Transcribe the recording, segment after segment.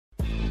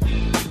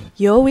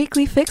your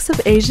weekly fix of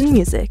Asian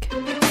music.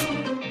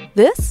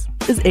 This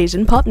is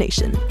Asian Pop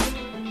Nation.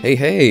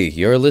 Hey,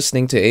 you're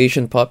listening to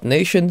Asian Pop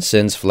Nation,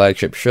 Sin's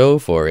flagship show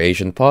for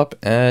Asian pop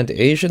and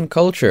Asian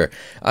culture.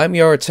 I'm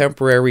your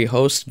temporary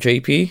host,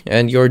 JP,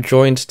 and you're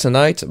joined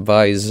tonight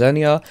by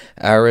Xenia,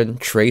 Aaron,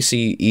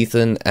 Tracy,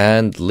 Ethan,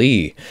 and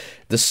Lee.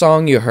 The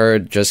song you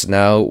heard just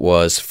now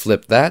was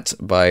Flip That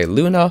by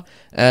Luna,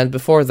 and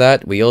before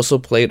that, we also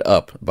played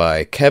Up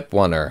by Kep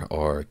Warner,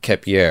 or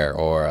Kepier,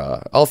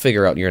 or I'll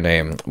figure out your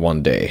name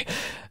one day.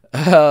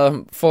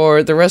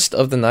 For the rest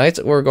of the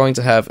night, we're going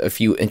to have a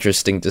few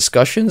interesting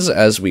discussions,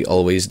 as we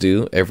always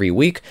do every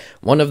week.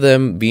 One of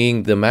them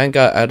being the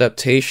manga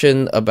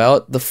adaptation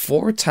about the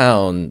Four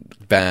Town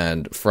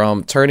band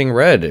from Turning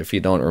Red, if you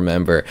don't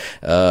remember.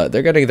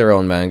 They're getting their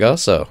own manga,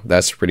 so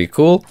that's pretty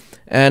cool.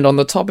 And on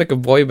the topic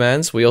of boy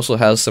bands, we also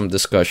have some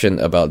discussion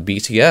about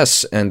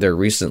BTS and their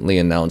recently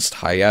announced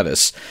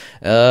hiatus.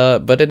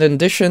 But in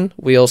addition,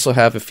 we also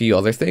have a few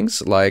other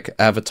things, like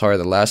Avatar: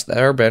 The Last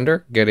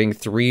Airbender getting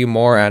 3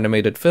 more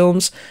animated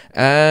films,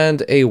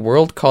 and a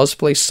World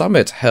Cosplay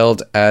Summit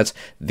held at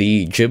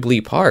the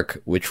Ghibli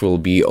Park, which will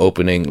be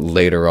opening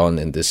later on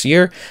in this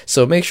year.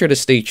 So make sure to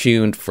stay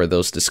tuned for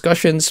those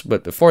discussions.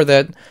 But before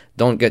that,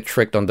 don't get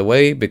tricked on the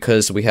way,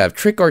 because we have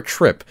Trick or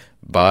Trip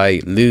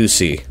by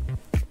Lucy.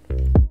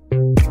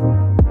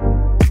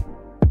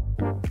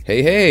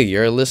 Hey,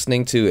 you're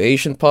listening to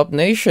Asian Pop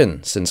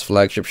Nation, Sin's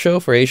flagship show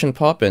for Asian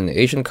pop and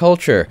Asian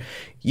culture.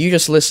 You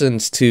just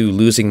listened to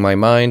Losing My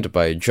Mind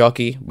by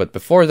Jockey, but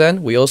before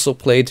then, we also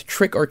played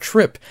Trick or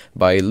Trip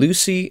by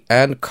Lucy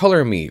and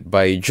Color Me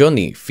by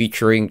Johnny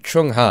featuring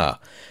Chung Ha.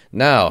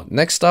 Now,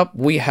 next up,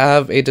 we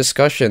have a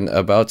discussion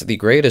about the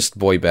greatest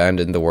boy band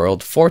in the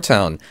world, Four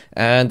Town,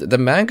 and the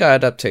manga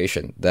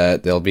adaptation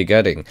that they'll be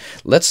getting.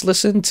 Let's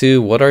listen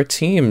to what our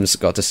teams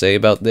got to say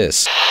about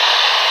this.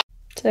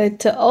 So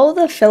to all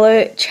the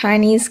fellow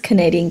Chinese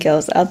Canadian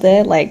girls out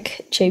there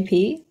like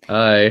JP,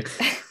 Hi.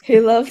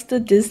 who loves the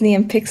Disney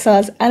and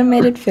Pixar's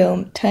animated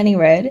film Turning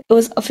Red, it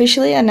was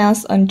officially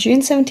announced on June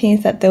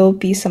 17th that there will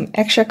be some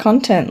extra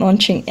content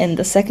launching in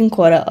the second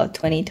quarter of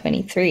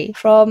 2023.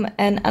 From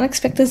an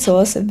unexpected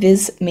source,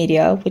 Viz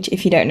Media, which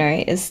if you don't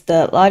know is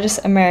the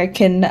largest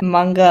American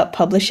manga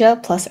publisher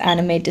plus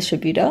anime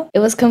distributor, it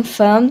was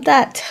confirmed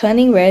that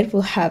Turning Red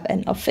will have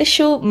an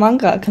official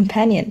manga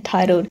companion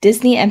titled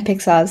Disney and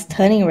Pixar's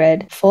Turning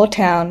Red, Four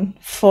Town,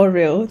 For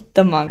Real,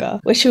 the manga,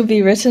 which will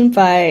be written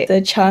by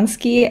the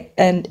Chansky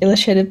and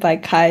illustrated by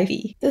Kai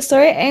V. The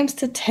story aims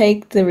to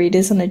take the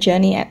readers on a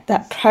journey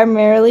that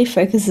primarily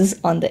focuses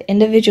on the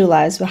individual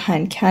lives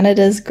behind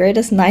Canada's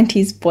greatest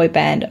 90s boy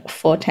band,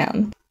 Four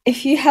Town.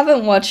 If you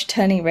haven't watched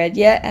Turning Red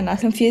yet and are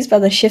confused by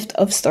the shift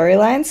of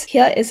storylines,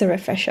 here is a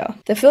refresher.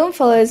 The film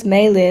follows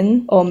Mei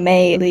Lin, or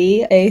Mei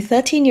Li, a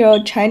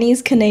 13-year-old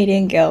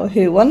Chinese-Canadian girl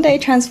who one day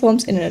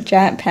transforms into a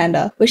giant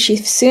panda, which she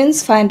soon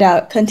finds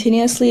out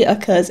continuously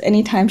occurs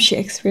anytime she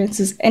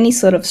experiences any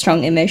sort of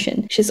strong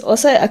emotion. She's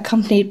also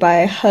accompanied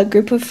by her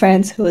group of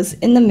friends who was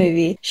in the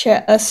movie,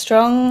 share a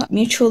strong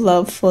mutual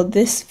love for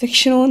this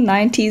fictional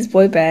 90s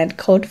boy band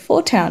called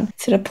Four Town,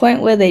 to the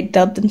point where they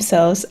dubbed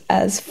themselves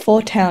as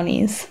Four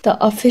Townies.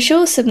 The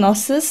official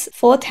synopsis: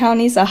 Four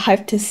Townies are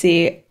hyped to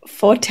see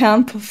Four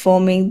Town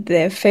performing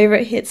their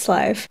favorite hits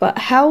live. But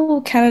how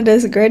will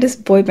Canada's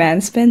greatest boy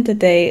band spend the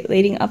day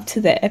leading up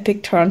to their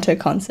epic Toronto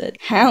concert?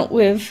 Hang out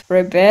with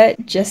Robert,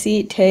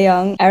 Jesse,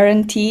 Taeyong,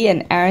 Aaron T,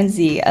 and Aaron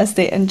Z as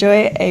they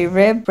enjoy a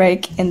rare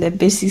break in their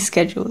busy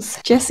schedules.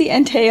 Jesse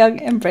and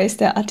Taeyong embrace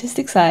their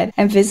artistic side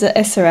and visit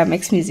a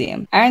ceramics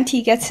museum. Aaron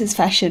T gets his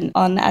fashion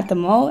on at the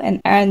mall,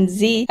 and Aaron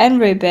Z and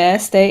Robert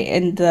stay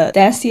in the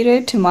dance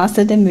studio to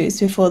master their moves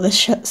before the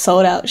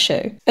sold-out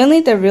show. Only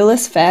the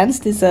realest fans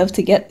deserve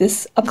to get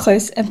this up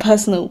close and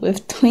personal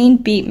with Tween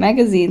Beat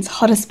magazine's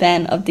hottest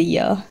band of the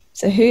year.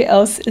 So who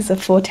else is a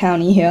Four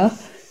Townie here?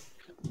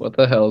 What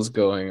the hell's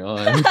going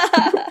on?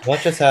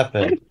 What just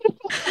happened?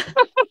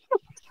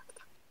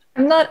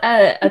 I'm not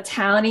a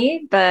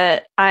townie,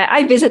 but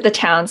I visit the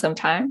town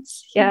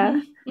sometimes. Yeah,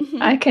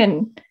 Mm-hmm. I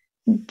can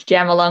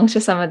jam along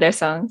to some of their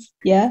songs.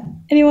 Yeah.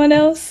 Anyone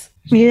else?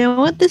 You know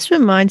what this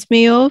reminds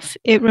me of?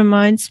 It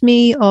reminds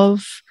me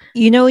of,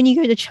 when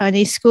you go to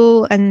Chinese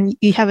school and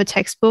you have a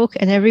textbook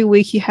and every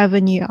week you have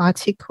a new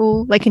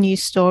article, like a new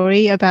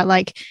story about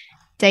like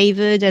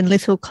David and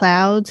Little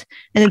Cloud.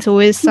 And it's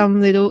always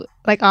some little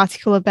like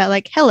article about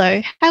like,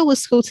 hello, how was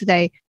school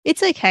today?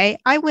 It's okay.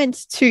 I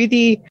went to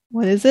the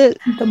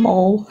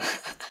mall.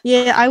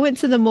 Yeah, I went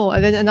to the mall.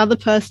 And then another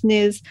person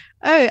is,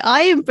 oh,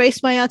 I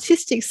embraced my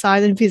artistic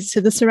side and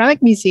visited the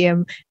ceramic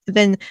museum. And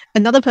then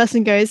another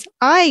person goes,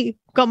 I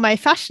got my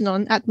fashion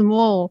on at the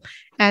mall.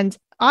 And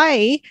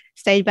I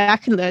stayed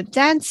back and learned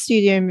dance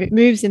studio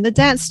moves in the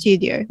dance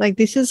studio. Like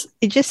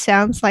it just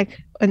sounds like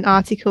an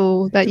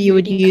article that you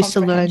would use to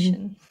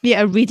learn.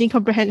 Yeah, a reading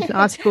comprehension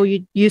article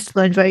you'd use to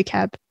learn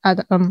vocab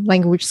at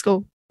language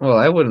school. Well,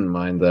 I wouldn't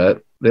mind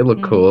that. They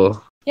look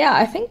cool. Yeah,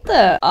 I think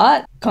the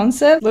art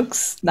concept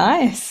looks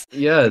nice.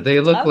 Yeah, they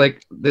look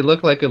like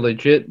a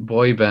legit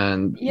boy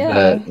band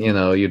Yeah.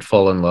 that, you'd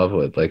fall in love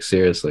with. Like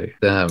seriously.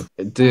 Damn.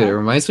 Dude, it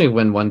reminds me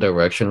when One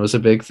Direction was a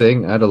big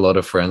thing. I had a lot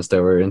of friends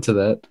that were into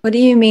that. What do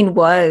you mean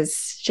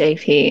was,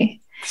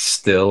 JP?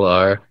 Still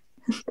are.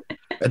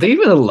 Are they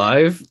even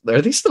alive?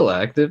 Are they still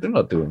active? They're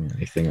not doing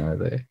anything, are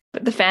they?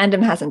 But the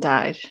fandom hasn't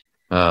died.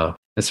 Oh,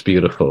 it's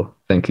beautiful.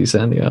 Thank you,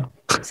 Sanya.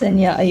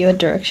 Senya, are you a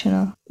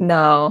directioner?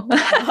 No.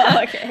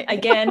 Okay.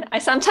 Again, I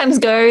sometimes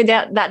go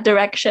that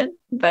direction,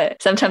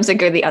 but sometimes I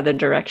go the other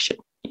direction,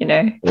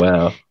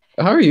 Wow.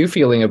 How are you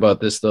feeling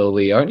about this though,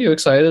 Lee? Aren't you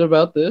excited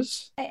about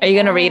this? Are you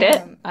gonna read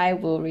it? I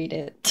will read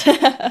it.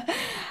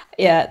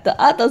 Yeah, the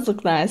art does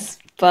look nice,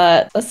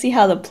 but let's see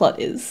how the plot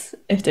is,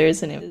 if there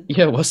is any.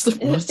 Yeah, what's the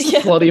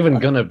Yeah. plot even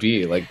gonna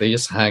be? Like they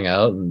just hang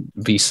out and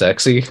be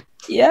sexy?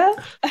 Yeah,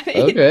 I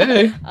mean,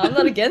 Okay. I'm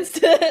not against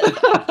it.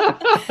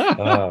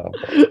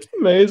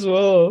 May as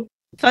well.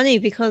 Funny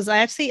because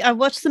I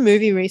watched the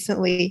movie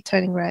recently,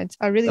 Turning Red.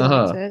 I really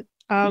liked it.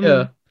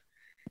 Yeah.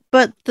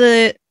 But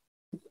the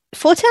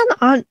Four Town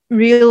aren't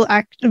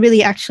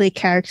really actually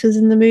characters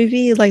in the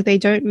movie. Like they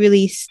don't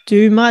really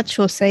do much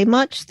or say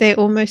much. They're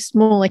almost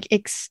more like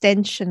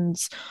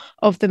extensions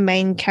of the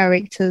main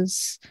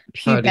characters'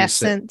 How do you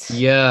say- pubescent.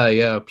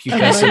 Yeah,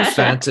 pubescent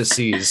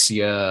fantasies.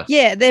 Yeah.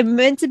 Yeah, they're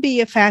meant to be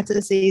your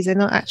fantasies. They're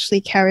not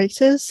actually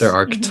characters. They're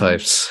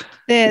archetypes.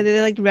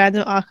 They're like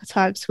random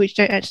archetypes which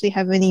don't actually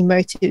have any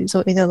motives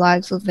or inner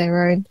lives of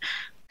their own.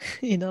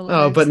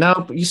 Oh, but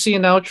now you see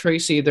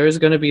Tracy, there's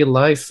going to be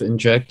life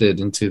injected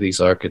into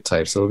these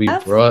archetypes. They'll be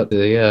brought.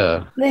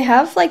 Yeah. They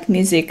have like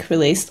music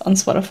released on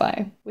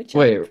Spotify. Which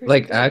Wait,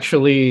 like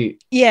actually?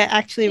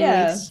 actually,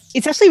 released.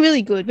 It's actually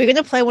really good. We're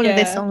gonna play one of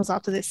their songs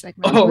after this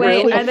segment. Oh, Wait,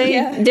 really? are they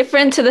Yeah.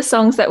 different to the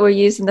songs that were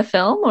used in the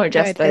film, or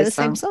just No, they're the those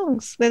same songs?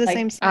 songs. They're the Like-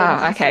 same songs.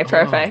 Ah, okay,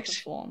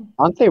 perfect.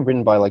 Aren't they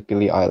written by like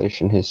Billie Eilish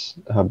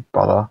and her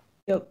brother?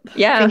 Yep.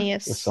 Yeah.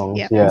 Phineas. The songs,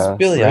 Yeah. yeah.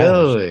 Billie Yeah.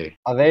 Really?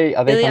 Are they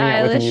Billie coming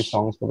out with new Eilish.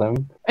 songs for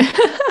them?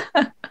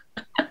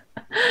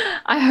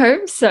 I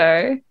hope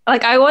so.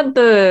 Like, I want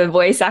the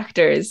voice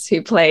actors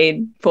who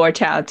played Four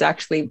Town to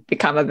actually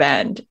become a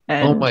band.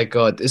 And Oh my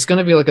god, it's going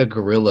to be like a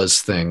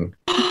Gorillas thing.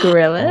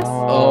 Gorillas.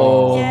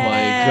 Oh Yes.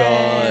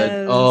 my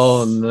god.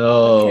 Oh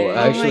no. Okay.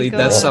 Actually, Oh my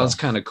that God. sounds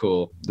kind of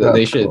cool. That's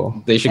They should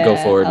cool. they should go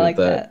Yeah, forward I like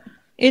with that.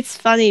 It's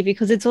funny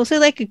because it's also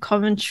like a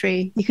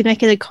commentary. You could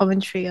make it a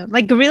commentary on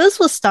like Gorillaz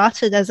was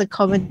started as a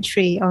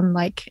commentary on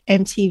like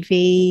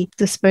MTV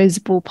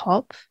disposable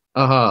pop.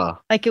 Uh-huh.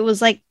 Like it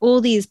was like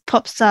all these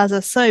pop stars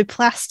are so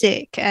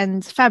plastic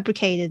and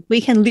fabricated.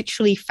 We can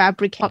literally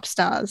fabricate pop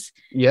stars.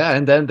 Yeah,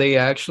 and then they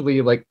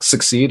actually like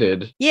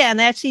succeeded. Yeah, and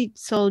they actually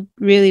sold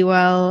really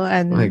well.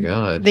 And Oh my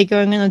god. they're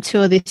going on a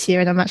tour this year,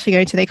 and I'm actually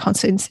going to their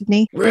concert in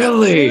Sydney.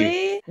 Really?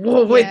 Really?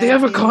 Whoa, wait, they Yeah,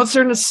 have a yeah.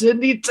 concert in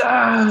Sydney?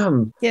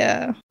 Damn.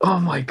 Yeah. Oh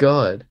my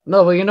god.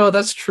 No, but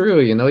that's true.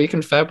 You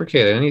can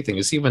fabricate anything.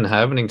 It's even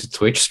happening to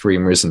Twitch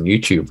streamers and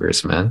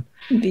YouTubers, man.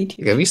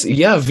 VTuber. Have you seen-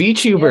 yeah,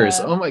 VTubers.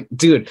 Yeah. Oh my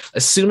dude.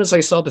 As soon as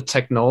I saw the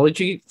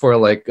technology for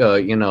like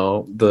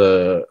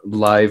the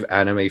live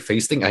anime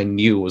face thing, I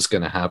knew it was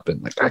gonna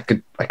happen. Like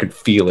I could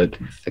feel it.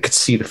 I could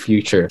see the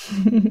future.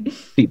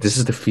 See, this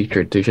is the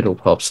future, digital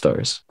pop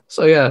stars.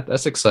 So yeah,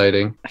 that's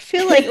exciting. I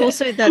feel like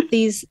also that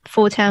these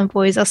Four Town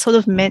Boys are sort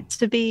of meant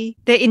to be,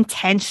 they're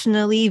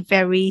intentionally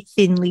very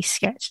thinly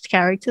sketched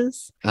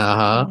characters.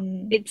 Uh-huh.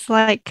 It's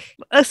like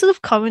a sort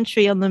of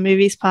commentary on the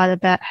movie's part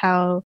about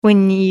how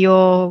when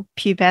you're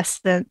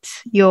pubescent,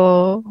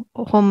 your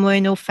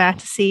hormonal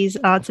fantasies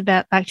aren't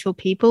about actual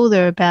people,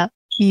 they're about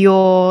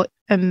your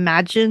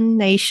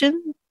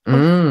imagination.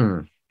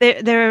 Mm.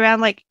 They're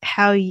around like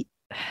how the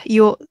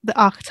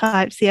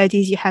archetypes, the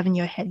ideas you have in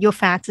your head, your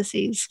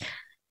fantasies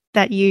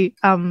that you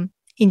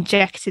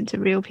inject into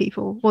real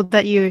people, or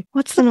that you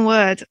what's the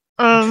word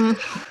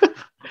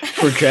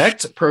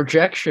Projection.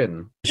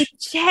 project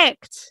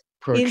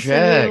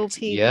Project.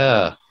 people.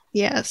 Yeah.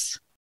 yes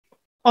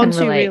And onto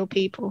relate. real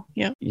people.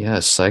 Yeah. Yeah,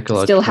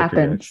 psychological Still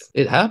happens. projection.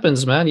 It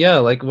happens, man. Yeah,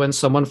 like when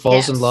someone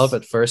falls in Yes. love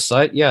at first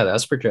sight. Yeah,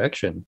 that's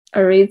projection.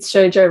 I read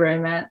shoujo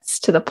romance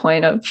to the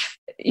point of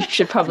you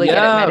should probably Yeah,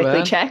 get it medically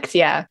man. checked.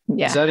 Yeah.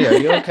 Zadie, are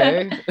you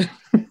okay?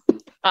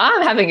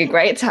 I'm having a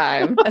great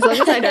time. As long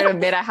as I don't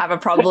admit I have a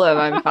problem,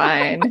 I'm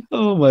fine.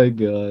 Oh my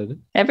god.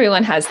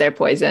 Everyone has their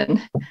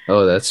poison.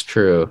 Oh, that's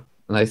true.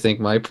 And I think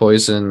my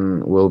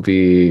poison will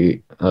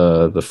be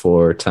the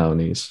four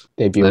townies.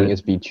 Debuting No.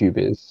 as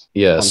VTubers on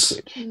Yes.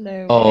 Twitch.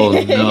 No. Oh,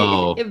 way.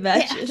 no.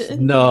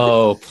 Imagine.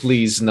 No,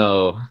 please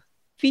no.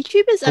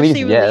 VTubers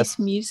actually yes. release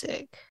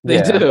music. They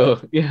Yeah.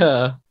 do.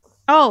 Yeah.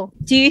 Oh,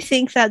 do you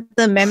think that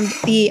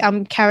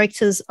the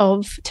characters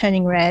of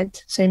Turning Red,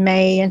 so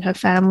May and her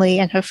family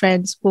and her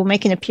friends, will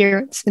make an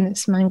appearance in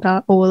this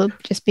manga, or will it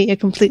just be a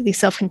completely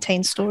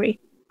self-contained story?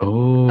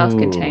 Oh.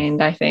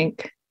 Self-contained, I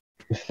think.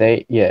 If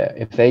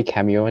they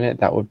cameo in it,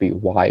 that would be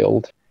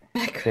wild.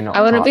 They're not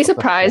I wouldn't part be of the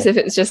surprised plot.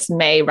 if it's just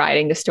May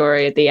writing the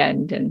story at the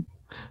end and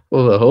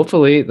Well,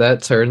 hopefully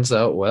that turns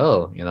out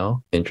well, you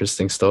know.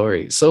 Interesting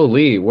story. So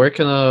Lee, where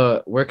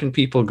can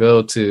people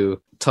go to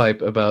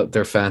type about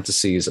their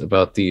fantasies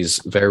about these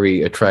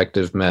very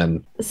attractive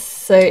men?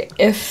 So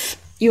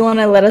if you want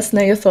to let us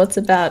know your thoughts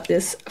about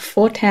this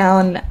Four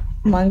Town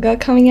manga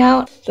coming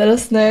out, let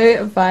us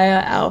know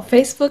via our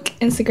Facebook,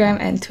 Instagram,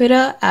 and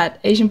Twitter at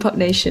Asian Pop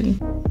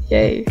Nation.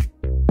 Yay.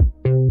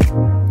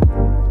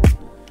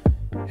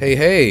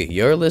 Hey,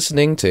 you're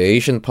listening to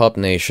Asian Pop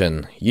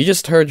Nation. You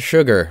just heard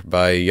Sugar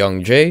by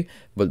Young Jae,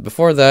 but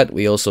before that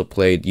we also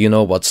played You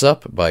Know What's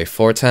Up by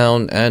Four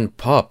Town and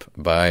Pop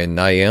by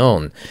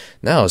Nayeon.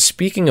 Now,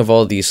 speaking of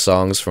all these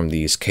songs from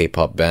these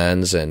K-pop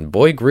bands and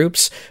boy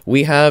groups,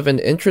 we have an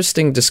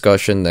interesting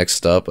discussion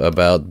next up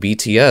about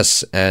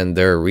BTS and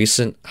their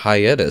recent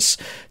hiatus.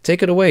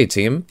 Take it away,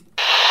 team.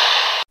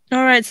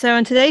 All right, so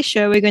on today's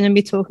show, we're going to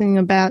be talking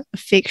about a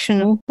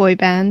fictional boy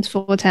band,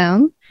 Four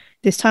Town.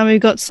 This time we've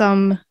got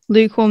some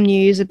lukewarm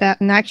news about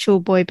an actual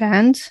boy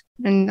band,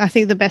 and I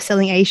think the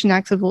best-selling Asian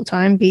act of all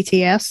time,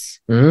 BTS.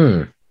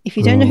 If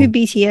you don't know who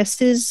BTS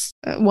is,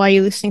 why are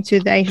you listening to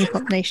the Asian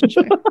Pop Nation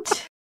show?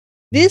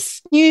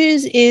 This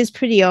news is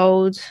pretty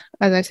old,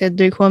 as I said,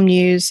 lukewarm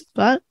news,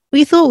 but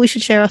we thought we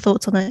should share our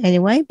thoughts on it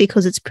anyway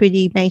because it's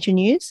pretty major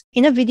news.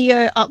 In a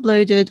video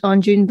uploaded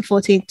on June the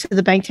 14th to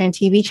the Bangtan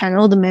TV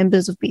channel, the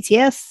members of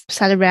BTS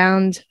sat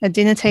around a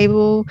dinner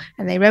table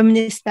and they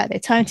reminisced about their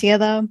time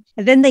together.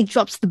 And then they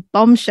dropped the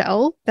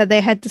bombshell that they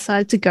had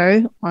decided to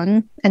go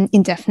on an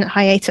indefinite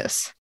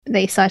hiatus.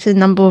 They cited a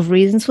number of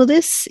reasons for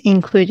this,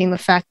 including the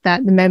fact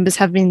that the members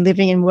have been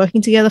living and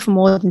working together for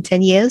more than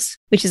 10 years,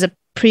 which is a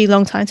pretty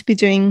long time to be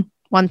doing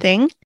one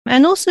thing.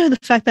 And also the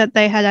fact that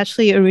they had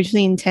actually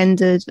originally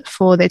intended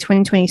for their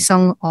 2020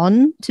 song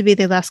On to be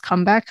their last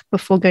comeback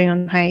before going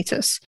on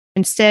hiatus.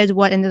 Instead,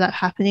 what ended up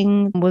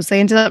happening was they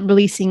ended up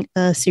releasing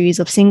a series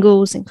of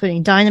singles,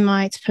 including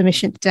Dynamite,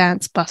 Permission to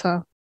Dance,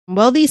 Butter.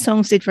 While these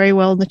songs did very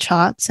well in the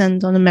charts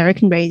and on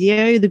American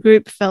radio, the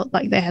group felt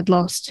like they had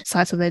lost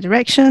sight of their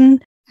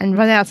direction and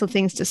run out of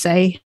things to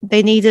say.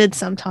 They needed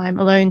some time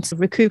alone to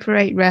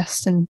recuperate,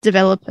 rest, and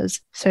develop as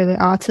solo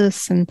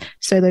artists and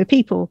solo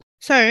people.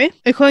 So,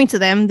 according to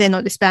them, they're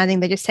not disbanding,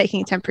 they're just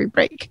taking a temporary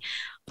break.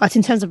 But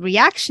in terms of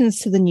reactions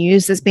to the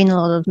news, there's been a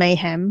lot of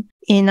mayhem.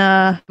 In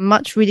a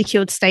much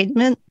ridiculed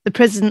statement, the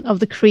president of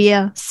the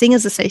Korea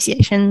Singers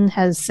Association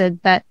has said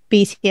that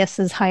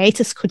BTS's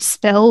hiatus could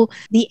spell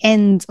the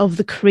end of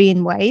the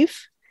Korean wave.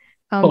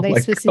 They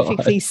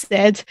specifically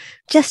said,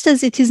 just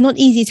as it is not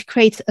easy to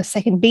create a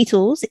second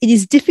Beatles, it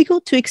is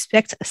difficult to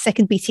expect a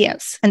second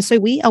BTS. And so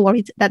we are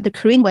worried that the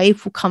Korean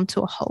wave will come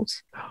to a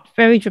halt.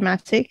 Very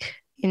dramatic.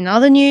 In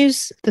other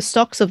news, the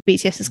stocks of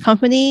BTS's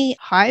company,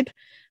 HYBE,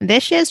 their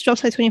shares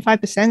dropped by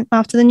 25%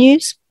 after the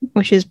news,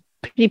 which is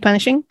pretty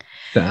punishing.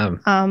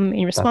 Damn.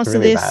 In response to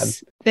really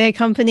this, their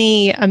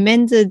company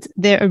amended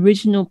their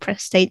original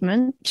press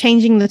statement,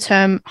 changing the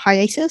term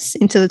hiatus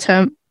into the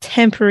term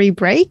temporary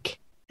break.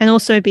 And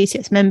also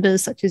BTS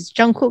members such as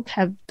Jungkook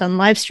have done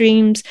live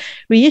streams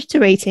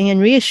reiterating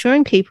and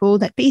reassuring people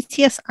that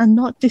BTS are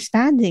not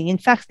disbanding. In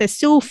fact, they're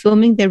still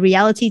filming their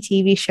reality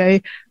TV show,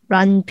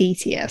 Run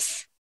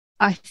BTS.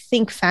 I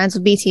think fans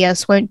of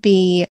BTS won't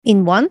be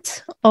in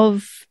want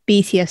of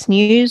BTS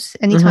news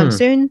anytime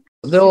soon.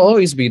 They'll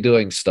always be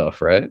doing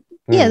stuff, right?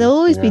 Yeah, they'll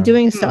always be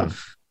doing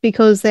stuff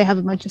because they have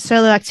a bunch of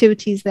solo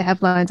activities they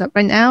have lined up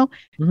right now.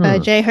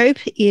 J-Hope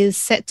is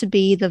set to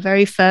be the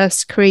very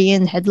first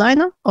Korean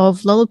headliner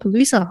of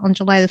Lollapalooza on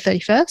July the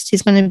 31st.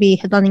 He's going to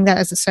be headlining that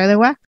as a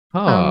solo act.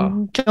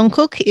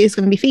 Jungkook is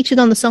going to be featured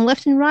on the song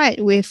Left and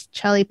Right with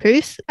Charlie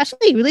Puth.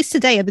 Actually, released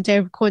today at the day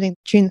of recording,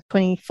 June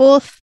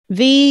 24th.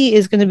 V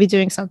is going to be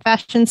doing some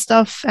fashion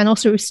stuff and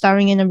also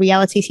starring in a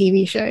reality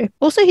TV show.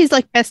 Also, he's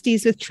like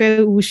besties with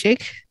Trey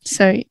Woo-shik,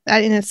 so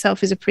that in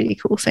itself is a pretty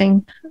cool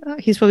thing.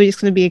 He's probably just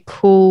going to be a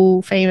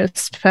cool,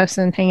 famous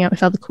person hanging out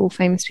with other cool,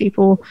 famous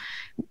people,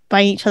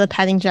 buying each other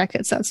padding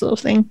jackets, that sort of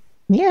thing.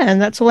 Yeah,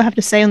 and that's all I have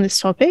to say on this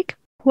topic.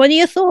 What are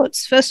your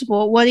thoughts? First of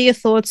all, what are your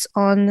thoughts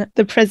on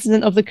the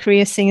president of the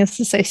Korea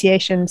Singers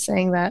Association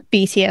saying that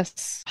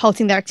BTS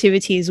halting their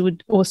activities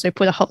would also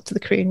put a halt to the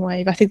Korean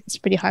wave? I think that's a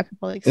pretty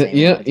hyperbolic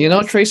statement. You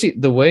know, Tracy,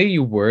 the way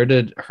you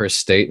worded her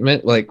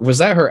statement, like, was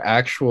that her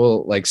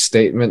actual, like,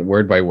 statement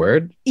word by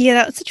word? Yeah,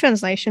 that's a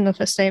translation of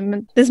her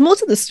statement. There's more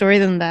to the story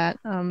than that.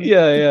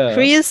 Yeah.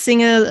 Korea's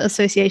Singer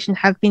Association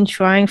have been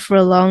trying for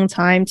a long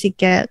time to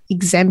get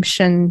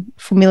exemption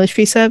for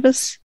military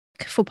service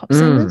for pop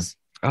singers.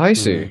 I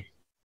see.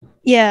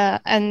 Yeah,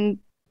 and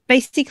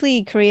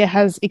basically Korea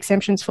has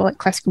exemptions for like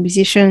classical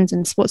musicians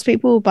and sports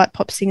people, but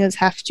pop singers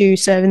have to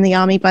serve in the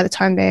army by the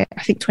time they're,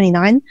 I think,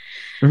 29.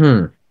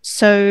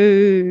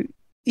 So,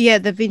 yeah,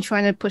 they've been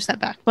trying to push that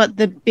back, but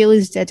the bill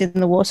is dead in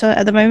the water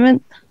at the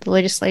moment, the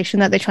legislation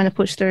that they're trying to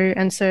push through.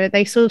 And so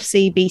they sort of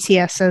see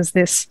BTS as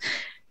this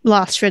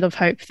last shred of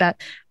hope that,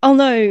 oh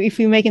no, if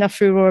we make enough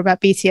furore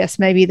about BTS,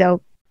 maybe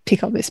they'll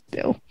pick up this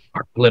bill.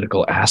 Our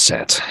political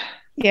asset.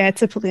 Yeah,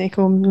 it's a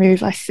political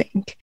move, I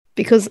think.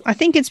 Because I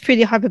think it's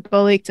pretty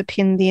hyperbolic to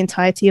pin the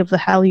entirety of the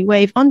Hallyu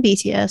wave on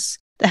BTS.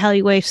 The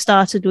Hallyu Wave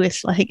started with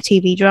like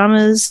TV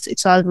dramas. It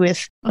started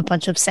with a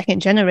bunch of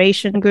second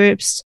generation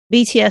groups.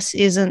 BTS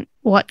isn't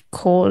what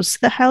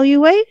caused the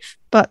Hallyu Wave,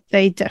 but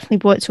they definitely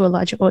brought it to a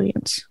larger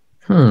audience.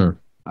 I'm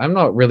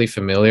not really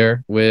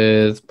familiar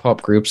with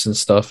pop groups and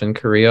stuff in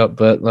Korea,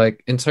 but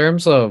like in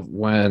terms of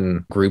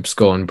when groups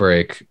go on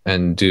break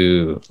and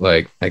do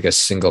like, I guess,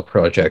 single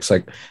projects,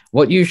 like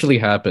what usually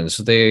happens?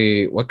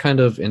 What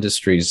kind of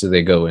industries do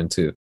they go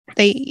into?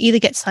 They either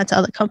get signed to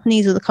other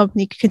companies or the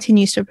company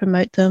continues to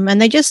promote them.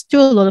 And they just do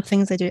a lot of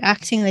things. They do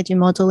acting, they do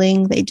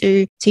modeling, they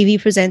do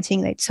TV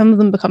presenting. Some of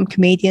them become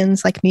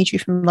comedians, like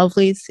Miju from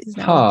Lovelyz is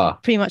now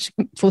pretty much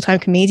a full-time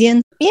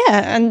comedian.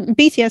 Yeah, and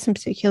BTS in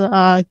particular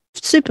are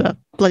super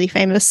bloody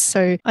famous.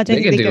 So I don't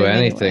think they can do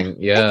anything.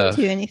 Anywhere. Yeah. They can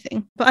do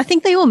anything. But I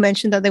think they all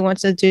mentioned that they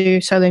wanted to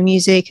do solo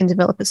music and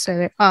develop as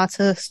solo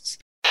artists.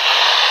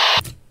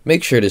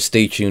 Make sure to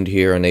stay tuned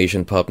here on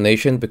Asian Pop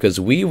Nation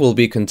because we will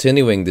be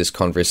continuing this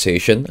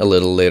conversation a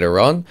little later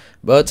on.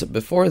 But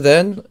before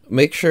then,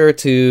 make sure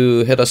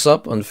to hit us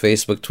up on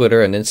Facebook,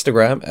 Twitter, and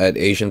Instagram at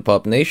Asian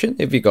Pop Nation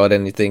if you got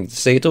anything to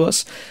say to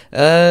us.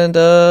 And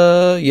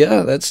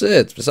yeah, that's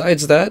it.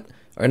 Besides that,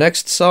 our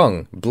next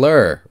song,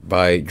 Blur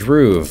by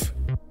Dhruv.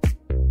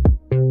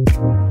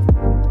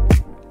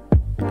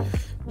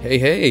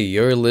 Hey,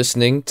 you're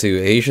listening to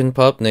Asian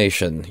Pop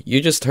Nation.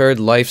 You just heard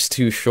Life's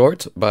Too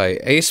Short by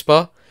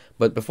aespa.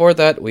 But before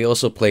that, we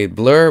also played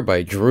Blur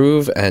by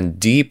Dhruv and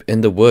Deep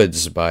in the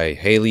Woods by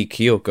Hayley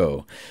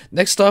Kiyoko.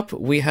 Next up,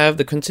 we have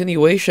the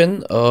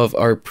continuation of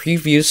our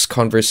previous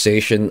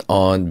conversation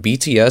on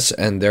BTS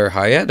and their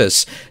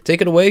hiatus.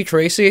 Take it away,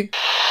 Tracy.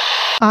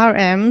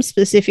 RM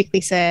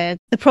specifically said,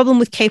 the problem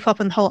with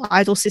K-pop and the whole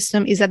idol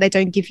system is that they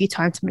don't give you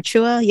time to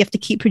mature. You have to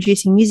keep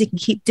producing music and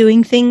keep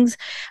doing things.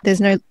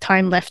 There's no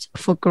time left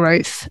for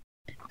growth.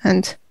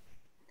 And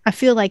I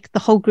feel like the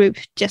whole group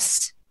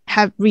just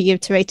have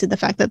reiterated the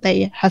fact that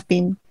they have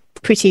been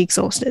pretty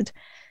exhausted.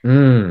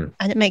 And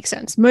it makes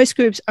sense. Most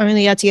groups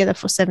only are together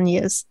for 7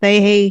 years.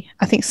 They,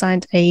 I think,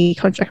 signed a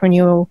contract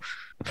renewal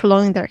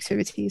prolonging their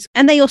activities.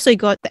 And they also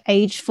got the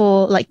age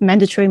for like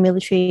mandatory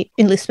military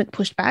enlistment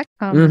pushed back.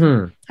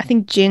 I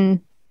think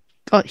Jin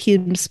got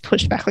his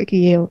pushed back like a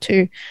year or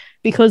two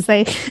because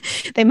they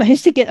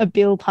managed to get a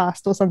bill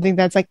passed or something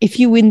that's like, if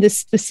you win this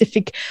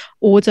specific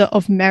order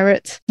of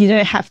merit, you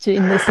don't have to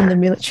enlist in the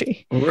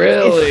military.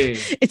 Really?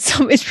 It's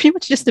pretty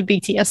much just a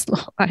BTS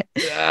law, right?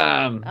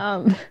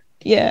 Damn.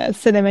 Yeah,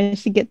 so they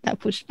managed to get that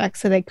pushed back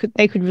so they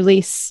could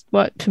release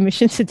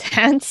permission to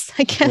dance,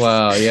 I guess.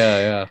 Wow,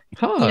 yeah.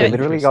 They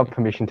literally got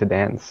permission to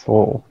dance.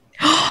 Oh.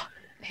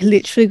 They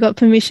literally got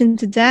permission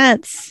to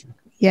dance.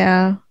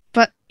 Yeah.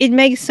 But it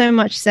makes so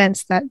much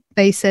sense that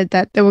they said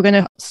that they were going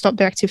to stop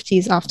their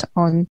activities after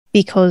On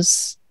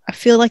because I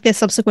feel like their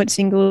subsequent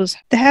singles,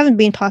 they haven't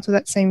been part of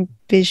that same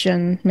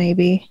vision,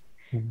 maybe.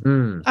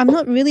 I'm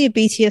not really a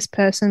BTS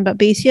person, but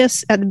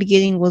BTS at the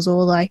beginning was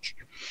all like,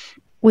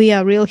 we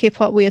are real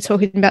hip-hop, we are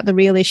talking about the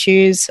real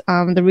issues.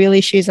 The real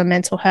issues are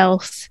mental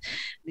health.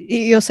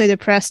 You're so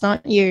depressed,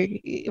 aren't you?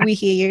 We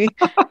hear you.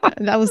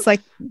 That was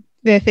like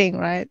their thing,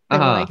 right? They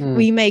were like,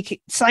 we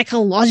make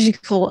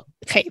psychological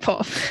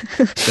K-pop.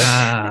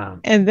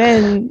 Damn. And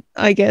then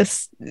I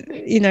guess,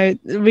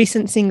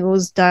 recent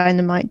singles,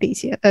 Dynamite,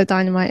 BTS,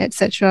 Dynamite,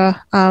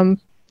 etc.,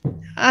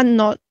 are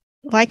not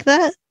like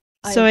that.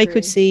 I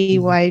could see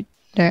why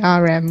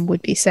RM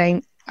would be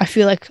saying, I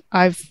feel like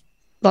I've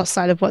lost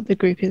sight of what the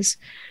group is,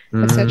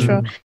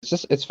 etc.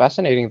 It's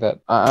fascinating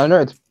that I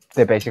know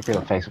they're basically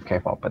the face of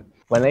K-pop, but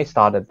when they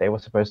started, they were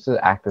supposed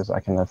to act as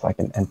like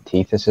an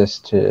antithesis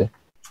to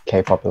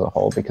K-pop as a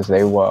whole because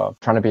they were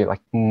trying to be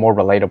like more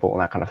relatable and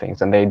that kind of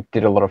things, and they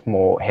did a lot of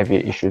more heavier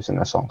issues in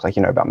their songs, like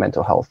about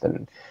mental health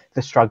and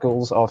the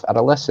struggles of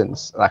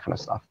adolescence, that kind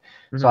of stuff.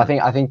 So I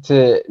think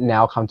to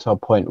now come to a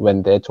point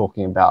when they're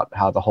talking about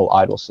how the whole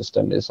idol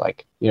system is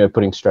like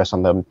putting stress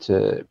on them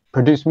to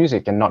produce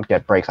music and not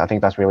get breaks, I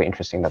think that's really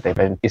interesting that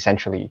they've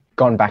essentially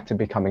gone back to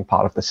becoming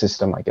part of the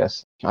system, I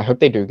guess. I hope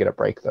they do get a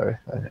break though.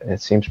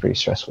 It seems pretty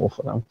stressful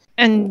for them.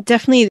 And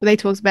definitely they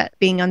talk about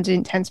being under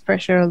intense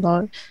pressure a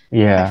lot.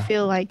 Yeah. I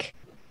feel like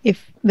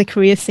if the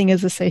Korea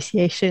Singers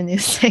Association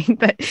is saying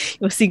that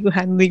you're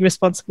single-handedly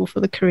responsible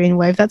for the Korean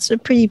wave, that's a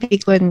pretty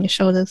big load on your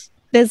shoulders.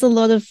 There's a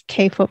lot of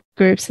K-pop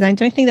groups, and I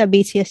don't think that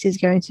BTS is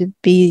going to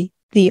be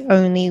the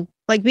only.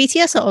 Like,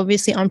 BTS are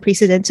obviously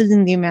unprecedented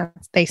in the amount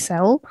they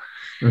sell.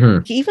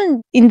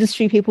 Even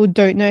industry people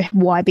don't know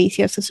why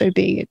BTS are so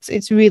big.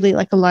 It's really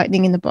like a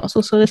lightning in the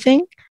bottle sort of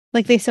thing.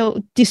 Like, they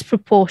sell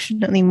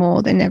disproportionately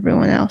more than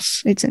everyone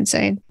else. It's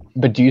insane.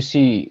 But do you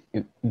see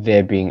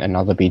there being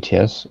another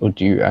BTS, or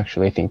do you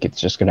actually think it's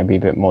just going to be a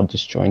bit more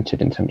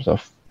disjointed in terms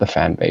of the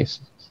fan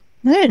base?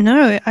 I don't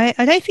know.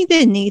 I don't think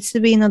there needs to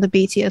be another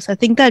BTS. I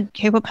think that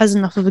K-pop has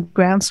enough of a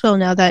groundswell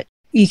now that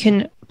you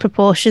can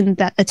proportion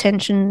that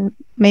attention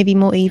maybe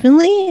more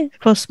evenly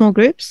across small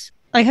groups.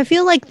 Like, I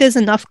feel like there's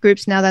enough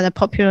groups now that are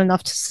popular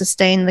enough to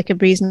sustain like a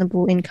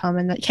reasonable income,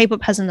 and that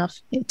K-pop has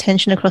enough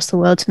attention across the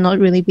world to not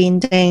really be in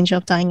danger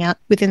of dying out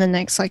within the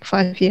next like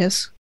 5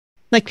 years.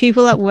 Like,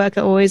 people at work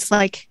are always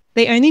like,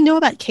 they only know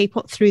about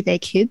K-pop through their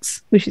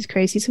kids, which is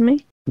crazy to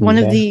me. One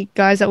of the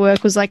guys at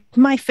work was like,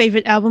 my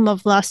favorite album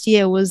of last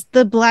year was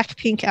the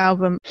Blackpink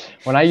album.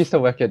 When I used to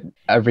work at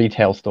a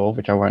retail store,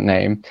 which I won't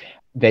name,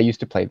 they used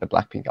to play the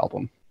Blackpink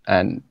album.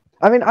 And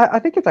I mean, I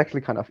think it's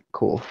actually kind of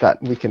cool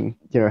that we can,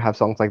 have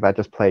songs like that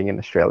just playing in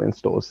Australian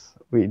stores.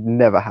 We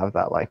never have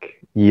that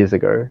like years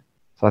ago.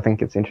 So I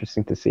think it's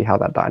interesting to see how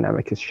that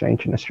dynamic has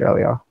changed in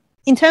Australia.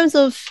 In terms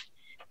of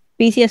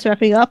BTS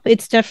wrapping up,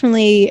 it's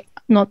definitely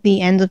not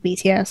the end of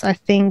BTS. I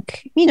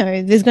think,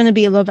 there's going to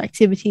be a lot of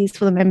activities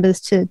for the members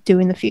to do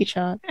in the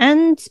future.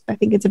 And I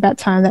think it's about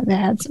time that they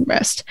had some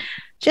rest.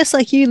 Just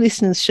like you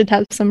listeners should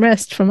have some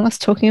rest from us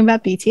talking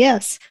about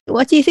BTS.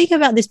 What do you think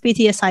about this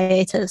BTS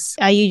hiatus?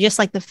 Are you just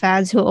like the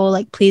fans who are all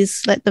like,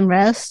 please let them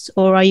rest?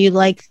 Or are you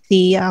like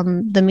the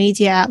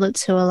media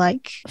outlets who are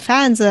like,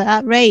 fans are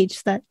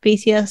outraged that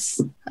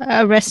BTS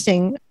are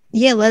resting?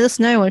 Yeah, let us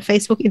know on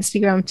Facebook,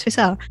 Instagram,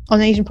 Twitter,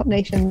 on Asian Pop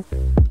Nation.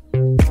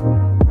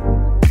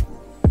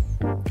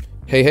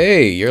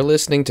 Hey, you're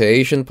listening to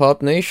Asian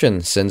Pop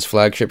Nation, Sin's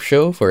flagship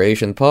show for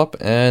Asian pop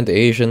and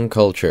Asian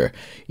culture.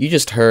 You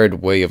just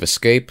heard Way of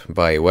Escape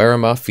by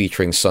Werema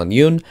featuring Sun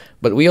Yoon,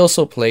 but we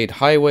also played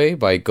Highway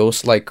by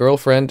Ghost Like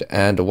Girlfriend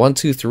and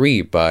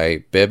 123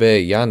 by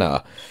Bebe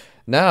Yana.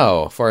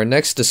 Now, for our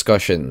next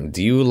discussion,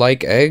 do you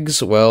like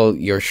eggs? Well,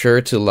 you're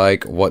sure to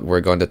like what we're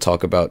going to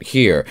talk about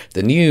here,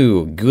 the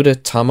new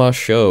Gudetama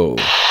show.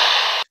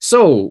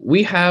 So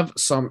we have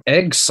some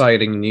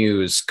exciting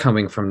news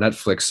coming from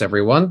Netflix,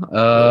 everyone,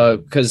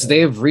 because they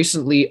have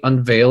recently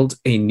unveiled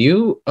a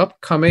new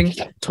upcoming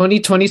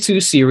 2022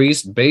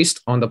 series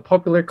based on the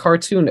popular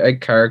cartoon egg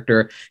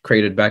character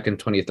created back in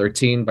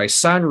 2013 by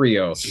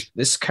Sanrio.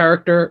 This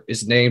character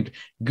is named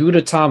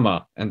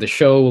Gudetama, and the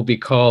show will be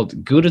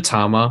called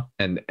Gudetama,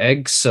 an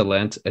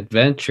Excellent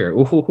Adventure.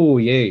 Ooh,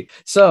 yay.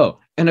 So,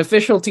 an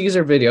official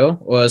teaser video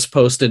was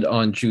posted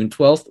on June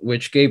 12th,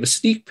 which gave a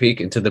sneak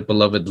peek into the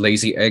beloved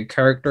Lazy Egg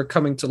character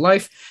coming to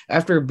life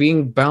after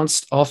being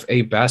bounced off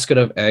a basket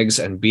of eggs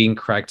and being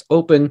cracked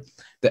open.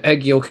 The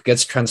egg yolk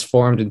gets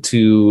transformed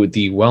into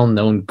the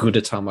well-known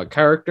Gudetama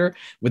character,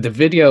 with the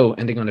video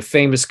ending on a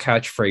famous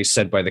catchphrase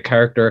said by the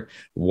character,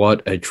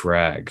 "What a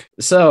drag."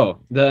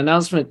 So, the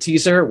announcement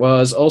teaser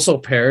was also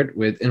paired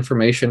with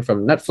information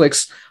from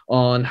Netflix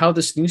on how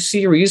this new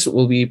series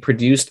will be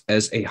produced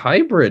as a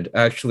hybrid,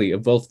 actually,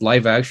 of both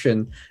live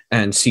action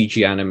and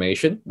CG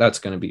animation. That's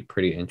going to be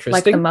pretty interesting.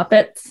 Like the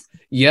Muppets?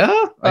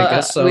 Yeah, I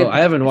guess so.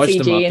 I haven't watched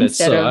CG the Muppets,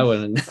 so I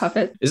wouldn't.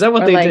 Puppet. Is that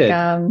what or they like,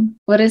 did?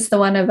 What is the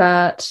one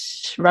about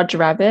Roger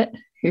Rabbit?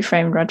 Who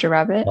Framed Roger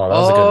Rabbit? Oh, that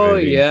was a good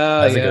movie.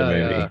 Yeah, That's yeah, a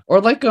good movie. yeah. Or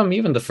like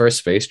even the first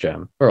Space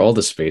Jam, or all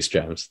the Space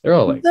Jams. They're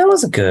all like That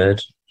was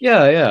good.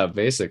 yeah,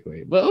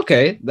 basically. But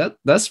okay,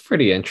 that's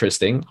pretty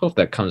interesting. Hope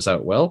that comes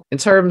out well. In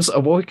terms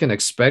of what we can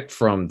expect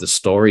from the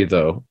story,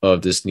 though,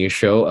 of this new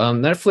show,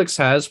 Netflix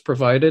has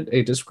provided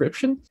a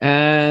description,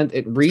 and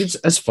it reads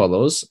as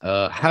follows: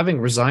 having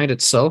resigned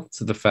itself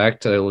to the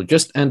fact that it will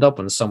just end up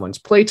on someone's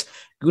plate,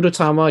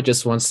 Gudetama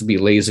just wants to be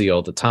lazy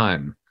all the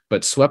time.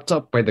 But swept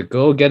up by the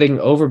go-getting,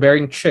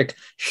 overbearing chick,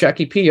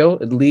 Shaki Pio,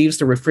 it leaves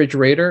the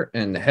refrigerator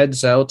and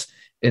heads out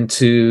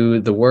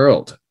into the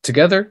world.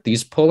 Together,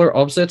 these polar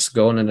opposites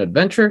go on an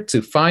adventure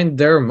to find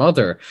their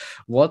mother.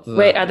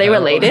 Wait, are they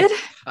related?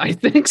 I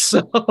think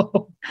so.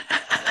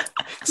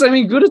 Because I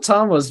mean,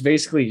 Gudetama is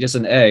basically just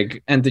an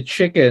egg, and the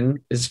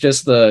chicken is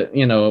just a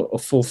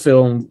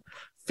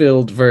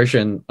filled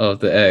version of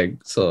the egg.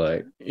 So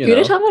like,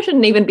 Gudetama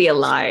shouldn't even be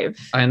alive.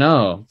 I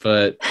know,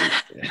 but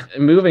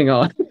moving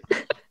on.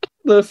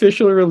 The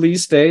official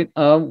release date,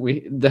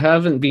 there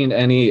haven't been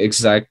any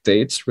exact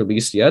dates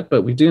released yet,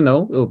 but we do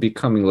know it'll be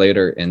coming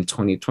later in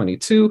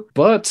 2022.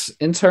 But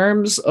in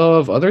terms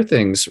of other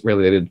things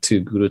related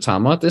to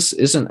Gudetama, this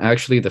isn't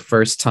actually the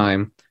first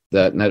time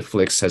that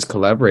Netflix has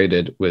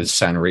collaborated with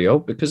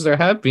Sanrio, because there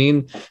have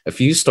been a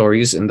few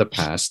stories in the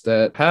past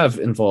that have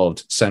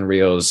involved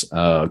Sanrio's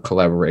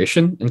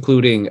collaboration,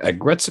 including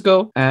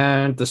Aggretsuko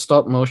and the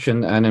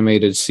stop-motion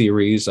animated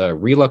series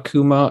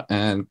Rilakuma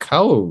and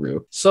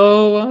Kaoru.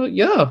 So,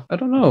 yeah, I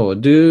don't know.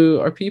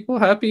 Are people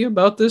happy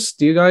about this?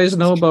 Do you guys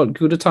know about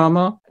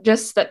Gudetama?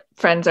 Just that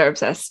friends are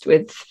obsessed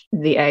with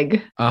the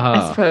egg,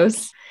 I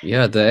suppose.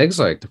 Yeah, the egg's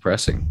like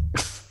depressing.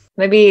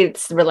 Maybe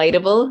it's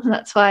relatable.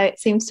 That's why it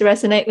seems to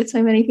resonate with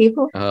so many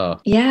people. Oh.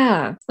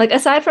 Yeah. Like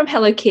aside from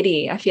Hello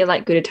Kitty, I feel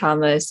like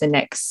Gudetama is the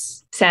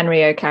next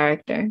Sanrio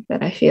character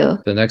that I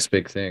feel. The next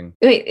big thing.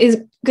 Wait,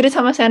 is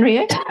Gudetama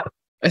Sanrio?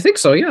 I think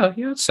so, yeah.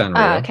 Yeah, it's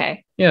Sanrio. Oh,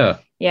 okay. Yeah.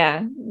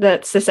 Yeah,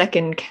 that's the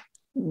second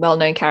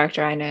well-known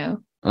character I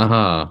know.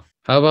 Uh-huh.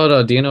 How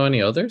about, do you know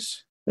any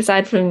others?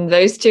 Aside from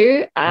those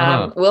two,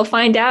 we'll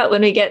find out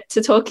when we get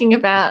to talking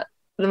about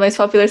the most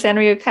popular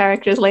Sanrio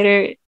characters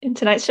later in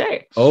tonight's show.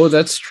 Oh,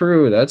 that's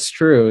true. That's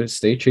true.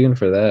 Stay tuned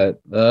for that.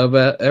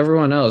 But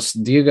everyone else,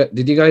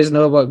 did you guys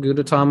know about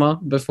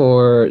Gudetama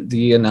before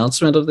the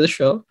announcement of this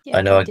show? Yeah,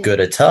 I know a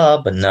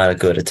Gudeta, but not a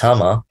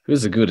Gudetama.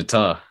 Who's a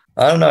Gudeta?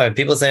 I don't know.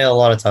 People say it a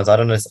lot of times. I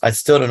don't know. I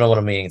still don't know what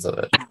the meanings of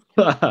it.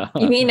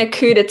 You mean a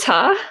coup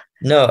d'etat?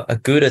 No, a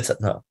Gudeta.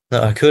 No,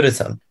 a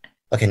Gudeta.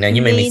 Okay, now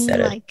you made me say it.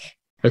 like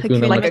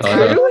Hakuna Like a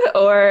Matata.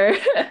 crew or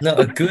No,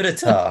 a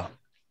gudata.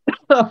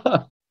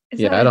 Is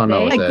Yeah, that I don't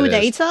know thing? what a that good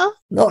is. eater?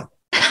 No,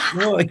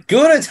 no, a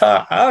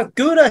gudata. A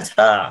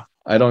gudata.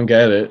 I don't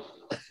get it.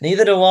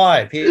 Neither do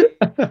I. It'll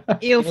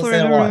People say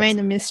forever what? remain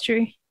a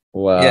mystery.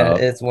 Wow. Yeah,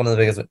 it's one of the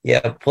biggest.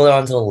 Yeah, pull it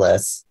onto the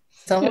list.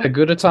 Yeah,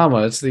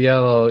 Gudetama. It's the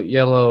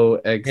yellow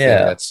egg thing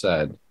Yeah. that's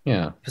sad.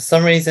 Yeah. For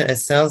some reason, it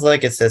sounds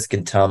like it says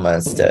Gintama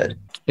instead.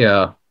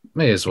 Yeah.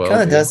 May as It well.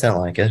 kind of be. does sound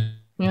like it.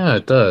 Yeah,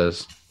 it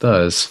does.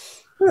 Does.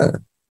 Huh.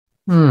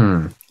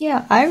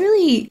 Yeah, I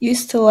really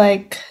used to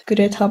like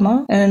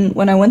Gudetama, and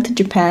when I went to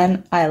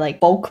Japan, I like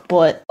bulk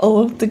bought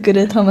all of the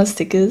Gudetama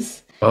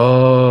stickers.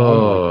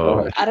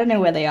 Oh. I don't know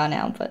where they are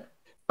now, but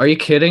Are you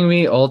kidding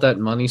me? All that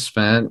money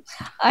spent.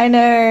 I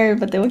know,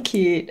 but they were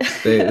cute.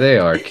 They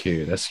are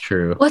cute. That's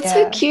true. What's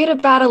so Yeah. cute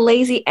about a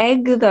lazy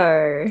egg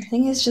though? I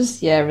think it's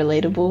just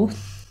relatable.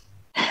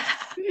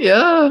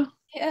 Yeah.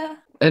 Yeah.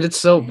 And it's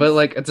so, but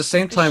like at the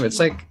same time, it's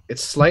like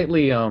it's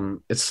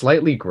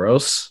slightly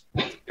gross.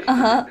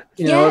 Uh-huh.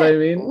 You know what I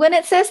mean? When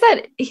it says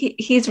that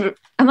he's,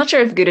 I'm not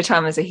sure if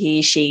Gudetama is a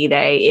he, she,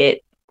 they,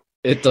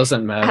 It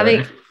doesn't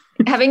matter.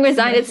 having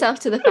resigned itself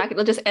to the fact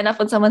it'll just end up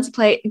on someone's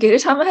plate.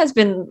 Gudetama has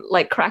been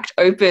like cracked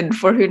open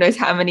for who knows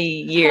how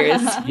many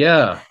years.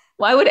 Yeah.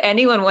 Why would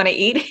anyone want to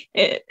eat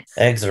it?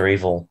 Eggs are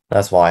evil.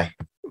 That's why.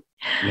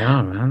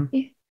 Yeah, man.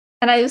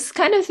 And I was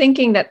kind of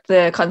thinking that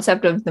the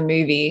concept of the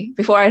movie,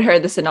 before I'd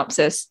heard the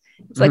synopsis,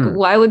 it's like,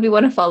 why would we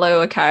want to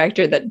follow a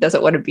character that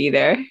doesn't want to be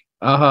there?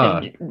 Uh-huh.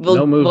 And will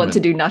No movement. want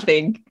to do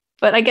nothing.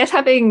 But I guess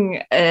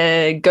having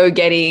a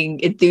go-getting,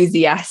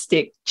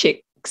 enthusiastic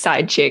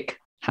side chick,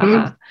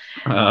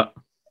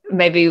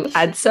 maybe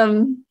add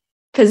some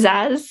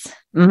pizzazz.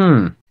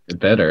 Mm-hmm.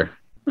 Better.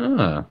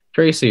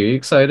 Tracy, are you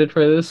excited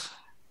for this?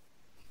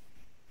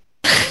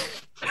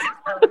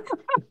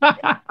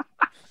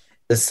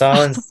 The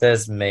silence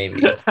says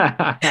maybe.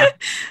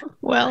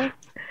 Well,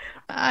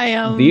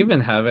 I Do you even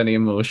have any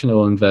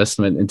emotional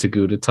investment into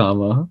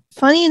Gudetama?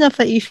 funny enough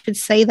that you should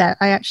say that.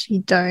 I actually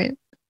don't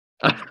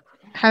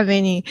have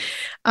any.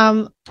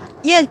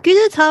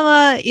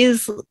 Gudetama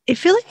is, I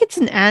feel like it's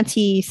an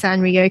anti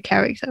Sanrio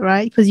character,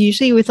 right? Because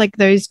usually with like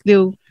those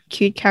little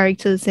cute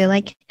characters, they're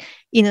like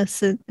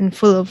innocent and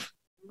full of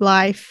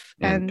life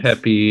And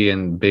peppy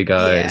and big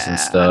eyes and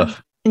Yeah.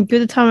 stuff. And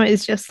Gudetama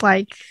is just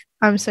like,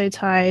 I'm so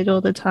tired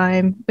all the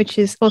time, which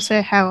is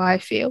also how I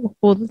feel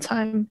all the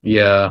time.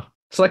 Yeah.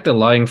 It's like the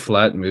lying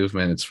flat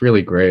movement. It's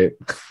really great.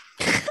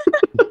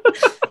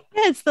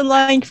 Yeah, it's the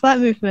lying flat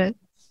movement.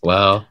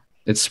 Wow.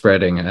 It's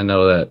spreading. I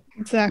know that.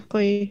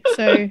 Exactly.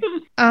 So,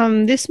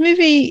 this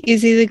movie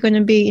is either going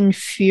to be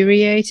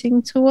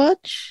infuriating to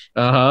watch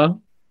Uh-huh.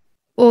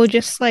 or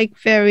just like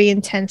very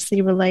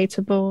intensely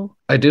relatable.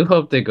 I do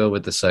hope they go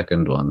with the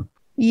second one.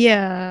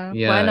 Yeah.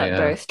 Yeah. Why not yeah.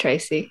 both,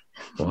 Tracy?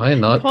 Why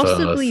not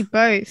Possibly both?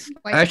 both.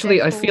 Like, Actually,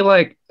 they're I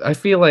cool.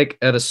 feel like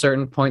at a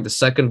certain point the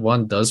second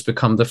one does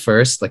become the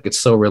first. Like it's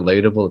so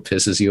relatable it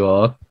pisses you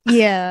off.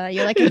 Yeah,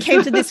 you're like, I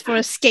came to this for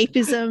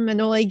escapism,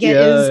 and all I get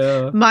is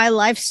yeah. my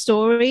life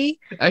story.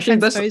 Actually,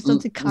 that's transposed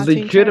onto cartoon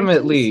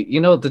legitimately,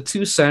 the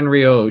two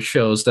Sanrio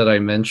shows that I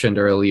mentioned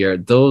earlier,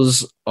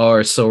 those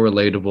are so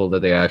relatable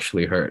that they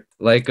actually hurt.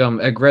 Like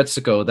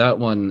Agretsuko, that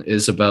one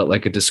is about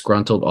like a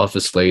disgruntled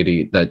office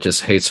lady that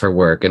just hates her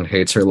work and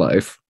hates her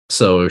life.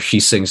 So she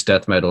sings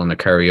death metal in a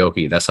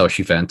karaoke. That's how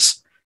she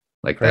vents.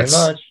 Like Pretty that's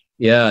much.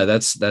 yeah,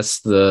 that's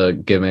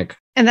the gimmick.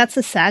 And that's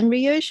a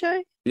Sanrio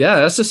show? Yeah,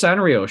 that's the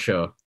Sanrio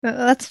show.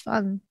 That's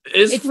fun.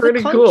 It's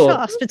pretty the cool.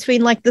 contrast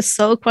between like the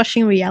soul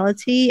crushing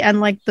reality and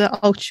like the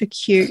ultra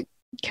cute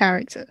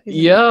character. isn't it?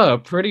 Yeah,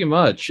 pretty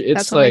much. It's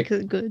That's what like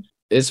makes it good.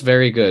 it's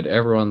very good.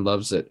 Everyone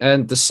loves it.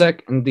 And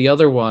the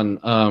other one,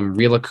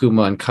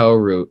 Rilakuma and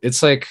Kaoru,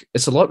 it's like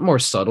it's a lot more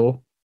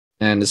subtle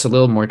and it's a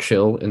little more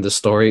chill in the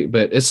story,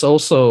 but it's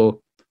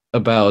also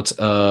about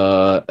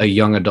a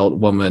young adult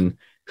woman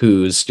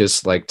who's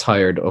just like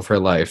tired of her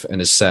life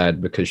and is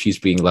sad because she's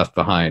being left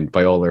behind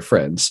by all her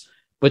friends.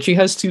 But she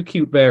has two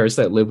cute bears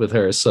that live with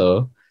her,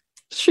 so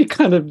she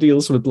kind of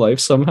deals with life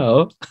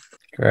somehow.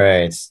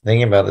 Great.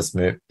 Thinking about this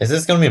movie. Is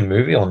this going to be a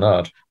movie or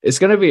not? It's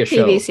gonna be a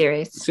show. TV It's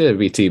series. gonna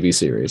be a TV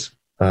series.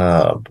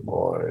 Oh,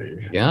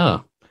 boy. Yeah,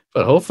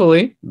 but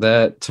hopefully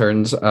that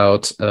turns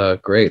out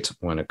great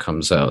when it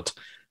comes out.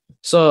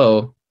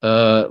 So,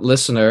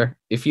 listener,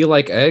 if you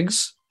like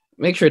eggs,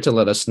 make sure to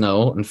let us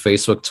know on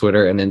Facebook,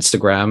 Twitter, and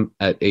Instagram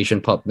at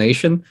Asian Pop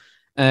Nation.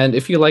 And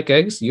if you like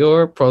eggs,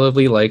 you're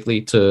probably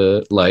likely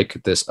to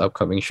like this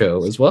upcoming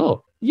show as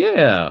well.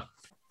 Yeah.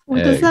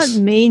 What does Eggs.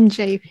 that mean,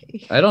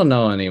 JP? I don't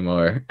know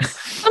anymore.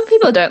 Some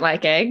people don't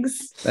like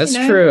eggs. That's you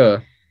know?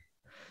 true.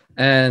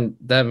 And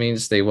that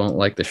means they won't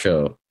like the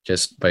show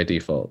just by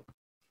default.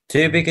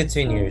 To be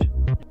continued.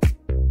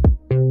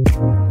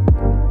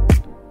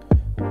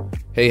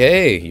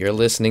 Hey, you're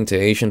listening to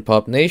Asian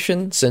Pop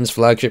Nation, Sin's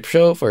flagship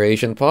show for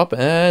Asian pop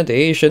and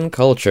Asian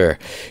culture.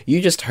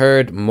 You just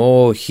heard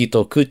Mo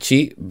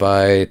Hitokuchi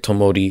by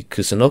Tomori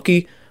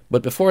Kusunoki,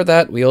 but before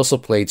that we also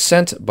played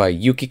Scent by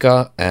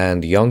Yukika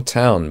and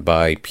Youngtown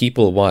by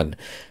People One.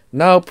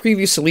 Now,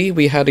 previously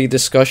we had a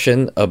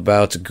discussion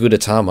about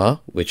Gudetama,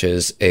 which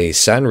is a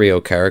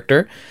Sanrio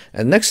character,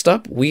 and next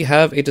up we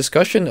have a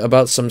discussion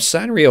about some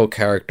Sanrio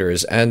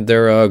characters and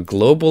their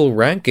global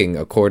ranking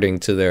according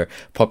to their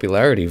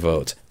popularity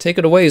vote. Take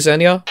it away,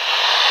 Xenia.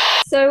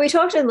 So we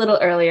talked a little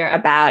earlier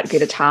about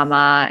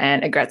Gudetama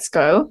and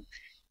Agretsuko,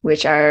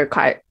 which are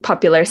quite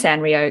popular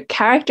Sanrio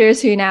characters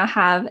who now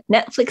have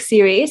Netflix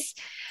series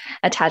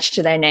attached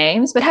to their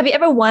names. But have you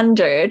ever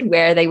wondered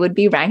where they would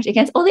be ranked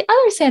against all the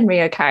other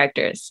Sanrio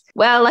characters?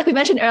 Well, like we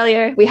mentioned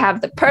earlier, we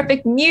have the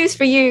perfect news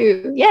for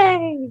you.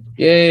 Yay!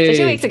 Yay!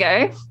 So 2 weeks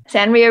ago,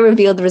 Sanrio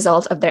revealed the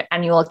results of their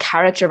annual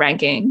character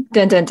ranking,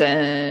 dun dun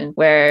dun,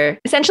 where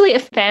essentially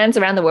if fans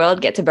around the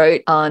world get to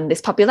vote on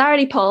this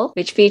popularity poll,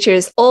 which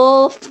features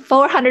all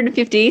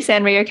 450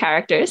 Sanrio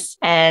characters,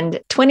 and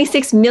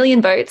 26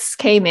 million votes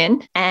came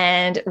in,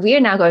 and we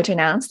are now going to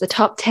announce the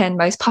top 10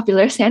 most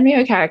popular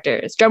Sanrio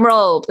characters. Drum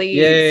roll, please.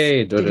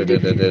 Yay!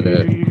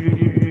 Da-da-da-da-da-da.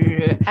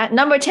 At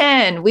number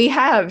 10, we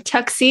have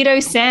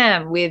Tuxedo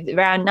Sam with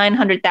around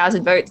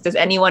 900,000 votes. Does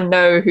anyone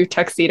know who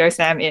Tuxedo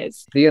Sam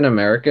is? Be an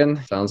American?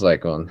 Sounds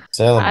like one.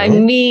 Sailor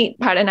Moon?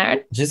 Pardon, Aaron?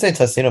 Did you say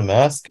Tuxedo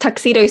Mask?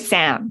 Tuxedo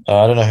Sam. Oh,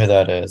 I don't know who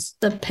that is.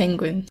 The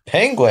penguin.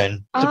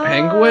 Penguin? The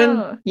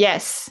penguin?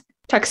 Yes.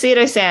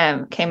 Tuxedo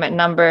Sam came at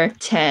number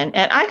 10.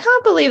 And I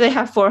can't believe they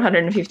have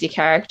 450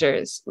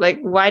 characters. Like,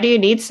 why do you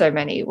need so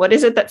many? What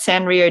is it that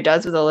Sanrio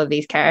does with all of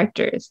these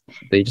characters?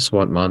 They just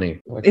want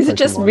money. Like Is it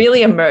just Pokemon.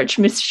 really a merch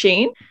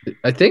machine?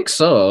 I think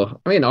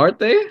so. I mean, aren't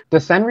they?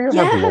 Does Sanrio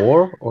Yeah. have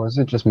lore, or is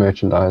it just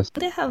merchandise?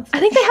 They have.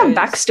 I think they have shows.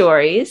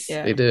 backstories.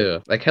 Yeah. They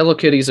do. Like Hello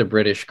Kitty's a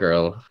British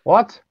girl.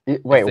 What?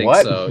 Wait, I think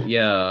what? So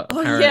yeah. Oh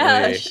apparently.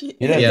 yeah. You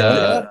didn't know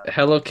Yeah, that?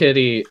 Hello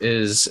Kitty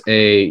is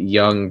a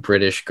young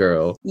British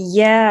girl.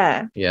 Yeah.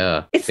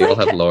 Yeah, It's they all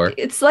like have lore.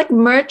 It's like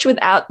merch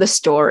without the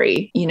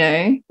story, you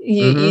know?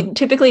 You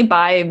typically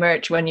buy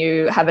merch when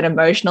you have an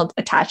emotional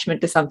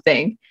attachment to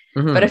something.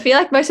 Mhm. But I feel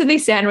like most of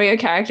these Sanrio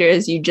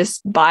characters, you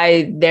just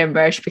buy their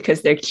merch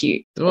because they're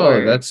cute. Oh,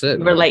 or that's it.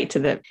 man. relate to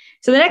them.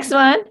 So the next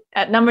one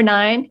at number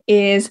 9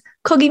 is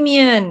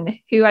Kogimyun,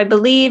 who I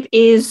believe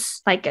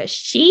is like a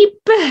sheep.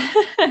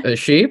 A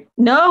sheep?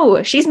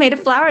 No, she's made of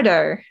flour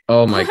dough.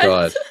 Oh my What?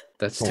 god,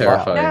 that's Wow.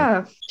 terrifying.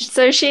 Yeah.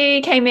 So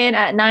she came in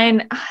at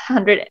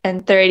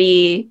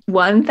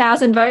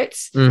 931,000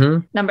 votes.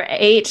 Mm-hmm. Number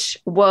 8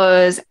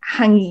 was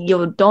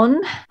Hangyodon.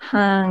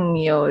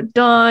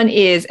 Hangyodon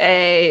is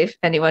if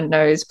anyone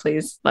knows,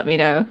 please let me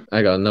know.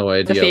 I got no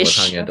idea what fish.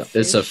 hanging. A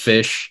It's a fish.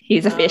 fish.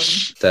 He's a Um,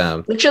 fish.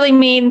 Damn. Literally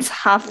means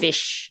half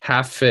fish.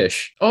 Half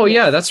fish. Oh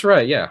yeah, that's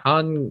right. Yeah,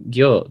 Han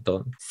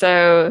Gyo-don.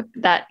 So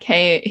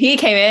he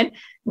came in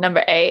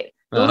number 8.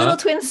 The Uh-huh. Little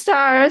Twin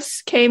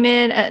Stars came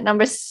in at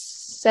number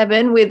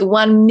 7 with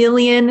 1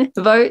 million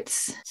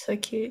votes. So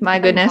cute. My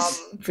goodness.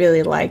 mom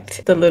really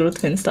liked the Little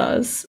Twin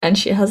Stars, and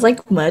she has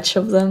like merch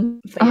of them.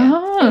 But yeah.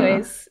 Ah.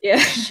 Anyways,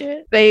 yeah.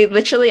 They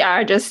literally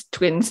are just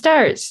twin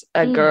stars,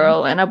 a Mm.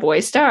 girl and a boy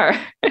star.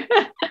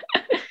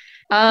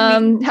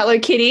 Hello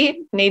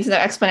Kitty needs no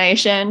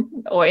explanation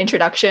or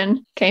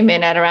introduction. Came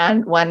in at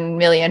around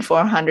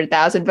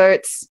 1,400,000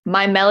 votes.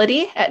 My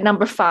Melody at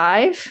number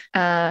 5.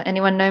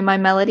 Anyone know My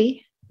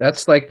Melody?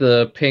 That's like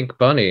the pink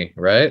bunny,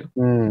 right?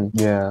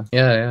 Yeah.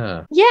 Yeah,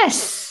 yeah.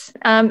 Yes.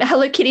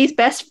 Hello Kitty's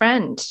best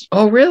friend.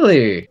 Oh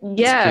really?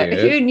 Yeah, cute.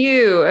 who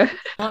knew?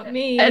 Not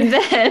me. And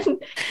then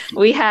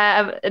we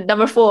have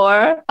number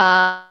 4,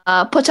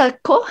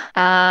 Pochako,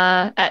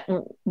 at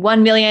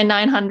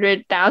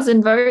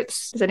 1,900,000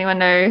 votes. Does anyone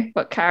know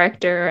what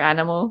character or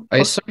animal?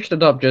 I searched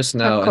it up just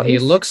now, and he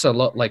Turquoise. looks a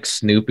lot like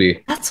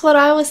Snoopy. That's what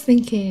I was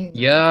thinking.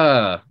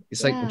 Yeah,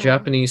 he's like Yeah.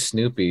 Japanese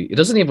Snoopy. It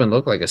doesn't even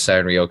look like a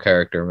Sanrio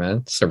character, man.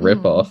 It's a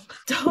ripoff.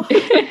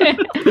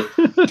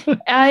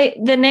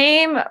 The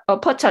name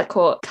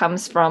Pochako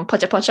comes from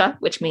Pocha Pocha,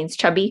 which means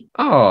chubby.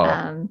 Oh,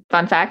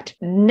 Fun fact.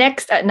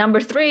 Next at number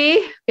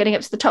 3, getting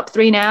up to the top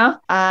 3 now.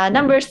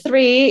 Number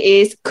 3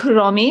 is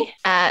Kuromi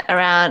at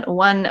around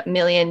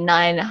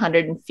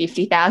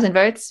 1,950,000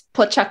 votes.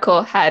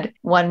 Pochako had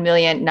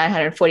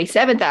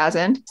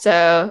 1,947,000.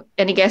 So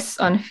any guess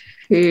on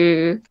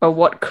who or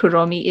what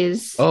Kuromi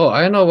is? oh,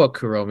 I know what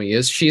Kuromi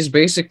is. She's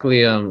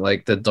basically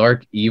like the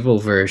dark evil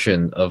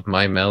version of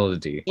My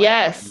Melody.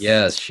 Yes.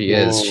 Yes, she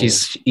is. Whoa.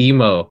 She's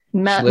emo. She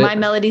li- My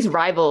Melody's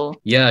rival.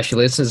 Yeah, she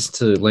listens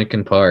to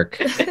Linkin Park.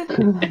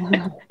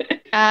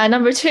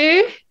 Number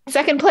 2,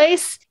 second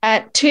place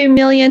at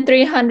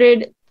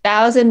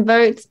 2,300,000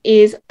 votes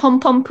is Pom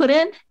Pom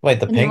Puddin. Wait,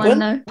 the Anyone penguin?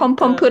 know? Pom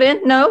Pom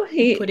Puddin? No,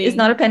 he Pudding. is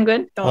not a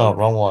penguin. Oh,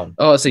 wrong one.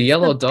 Oh, it's a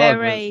yellow The dog.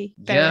 beret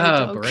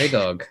Yeah, dog. beret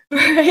dog.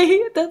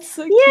 Right? That's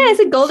so cute. Yeah, it's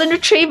a golden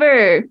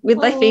retriever with,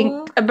 I Aw.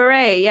 think, a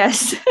beret.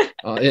 Yes.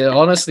 It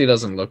honestly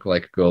doesn't look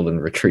like a golden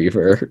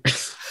retriever.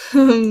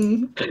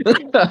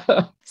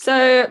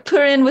 So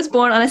Purin was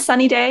born on a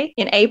sunny day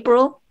in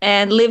April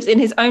and lives in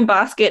his own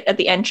basket at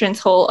the entrance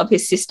hall of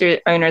his sister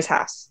owner's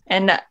house.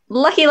 And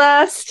lucky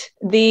last,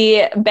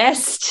 the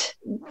best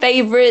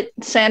favorite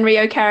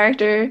Sanrio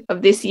character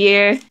of this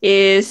year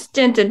is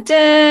dun dun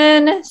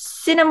dun,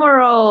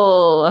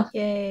 Cinnamoroll.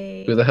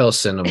 Yay. Who the hell's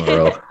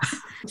Cinnamoroll?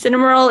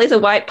 Cinnamoroll is a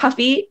white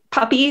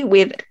puppy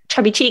with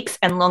chubby cheeks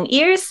and long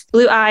ears,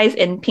 blue eyes,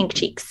 and pink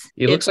cheeks.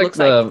 He looks like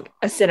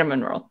a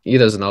cinnamon roll. He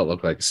does not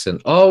look like a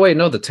Oh wait,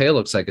 no, the tail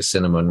looks like a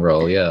cinnamon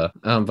roll. Yeah,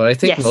 but I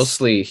think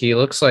mostly he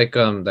looks like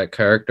that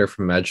character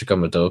from Magica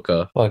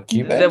Madoka.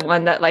 The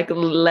one that like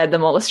led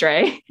them all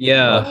astray.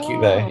 Yeah,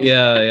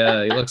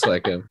 yeah, he looks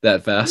like him.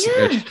 That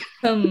bastard.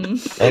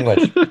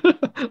 Language.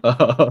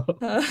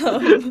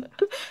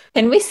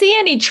 Can we see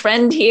any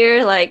trend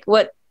here? Like,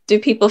 what do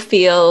people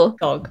feel?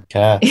 Dog.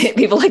 Cat.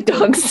 People like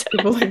dogs.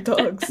 People like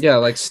dogs. Yeah,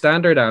 like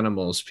standard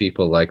animals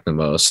people like the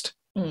most.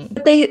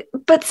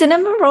 But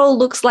Cinnamon Roll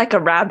looks like a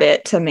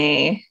rabbit to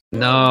me.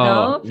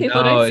 No,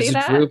 people don't see it's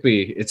that?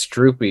 droopy. It's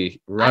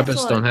droopy.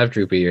 Rabbits don't have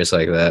droopy ears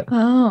like that.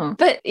 Oh,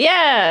 but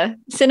yeah,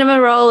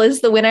 Cinnamon Roll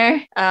is the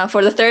winner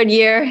for the third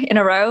year in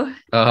a row.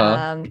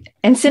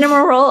 And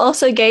Cinnamon Roll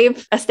also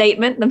gave a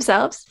statement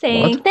themselves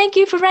saying, "Thank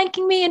you for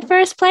ranking me in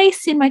first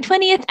place in my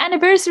 20th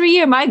anniversary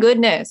year." My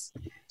goodness.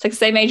 It's like the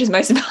same age as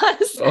most of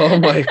us. Oh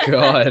my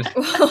god.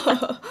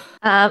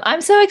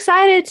 I'm so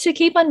excited to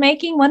keep on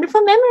making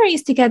wonderful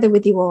memories together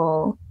with you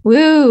all.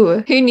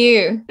 Woo! Who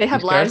knew? They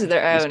have lives of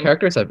their own. These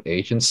characters have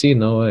agency?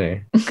 No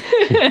way.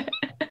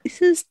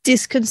 This is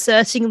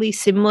disconcertingly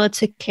similar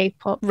to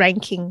K-pop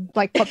ranking,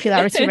 like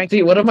popularity ranking.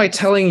 See, what am I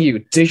telling you?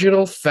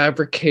 Digital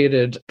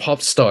fabricated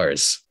pop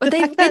stars. But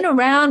they've been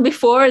around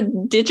before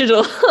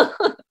digital.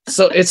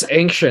 So it's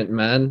ancient,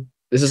 man.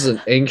 This is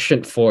an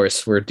ancient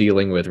force we're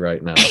dealing with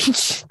right now.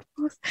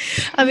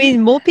 I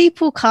mean, more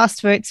people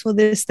cast votes for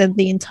this than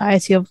the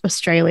entirety of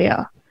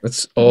Australia.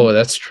 That's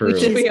true.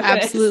 Which is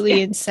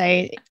absolutely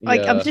insane.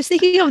 Like, I'm just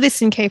thinking of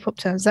this in K-pop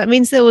terms. That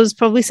means there was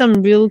probably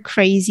some real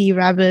crazy,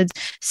 rabid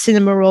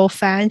Cinema Roll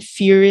fan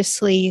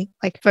furiously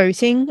like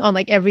voting on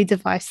like every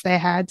device they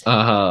had.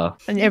 And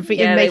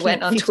they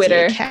went on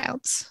Twitter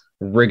accounts.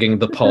 Rigging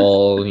the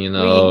poll,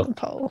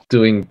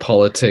 doing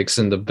politics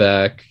in the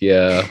back,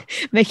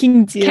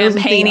 making deals,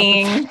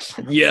 campaigning,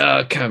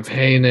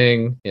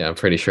 campaigning. Yeah, I'm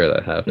pretty sure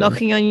that happened.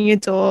 Knocking on your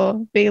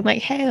door, being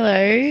like,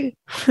 "Hello,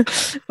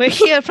 we're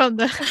here from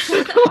the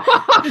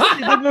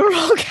Cinema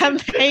Roll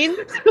campaign."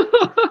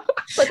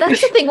 But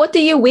that's the thing. What do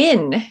you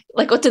win?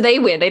 Like, what do they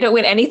win? They don't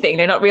win anything.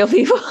 They're not real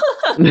people.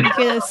 You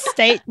get a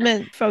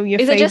statement from your.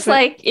 Is it just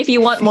like if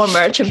you want more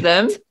merch of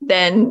them,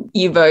 then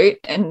you vote,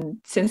 and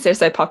since they're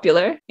so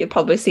popular, you'll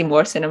probably see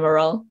more Cinema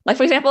Roll. Like,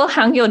 for example,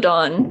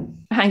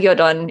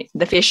 Hangyeodon,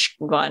 the fish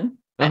one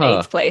at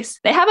 8th place.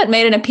 They haven't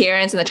made an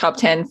appearance in the top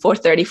 10 for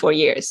 34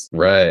 years.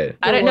 Right.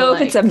 I don't know if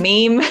it's a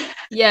meme.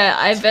 Yeah,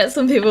 I bet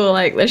some people are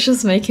like, let's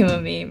just make him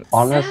a meme.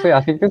 Honestly,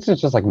 I think this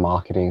is just like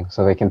marketing,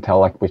 so they can tell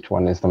like which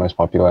one is the most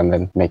popular and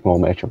then make more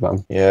merch of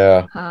them.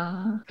 Yeah.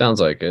 Sounds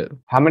like it.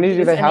 How many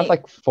do they have?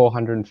 Like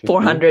 450?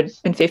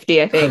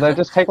 450, I think. So they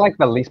just take like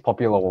the least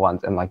popular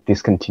ones and like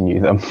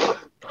discontinue them.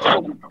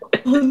 Oh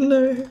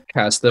no.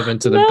 Cast them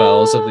into the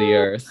bowels of the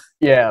earth.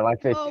 Yeah,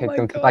 like they take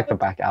them to like the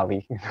back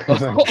alley. Be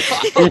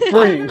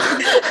free.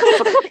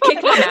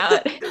 Kick them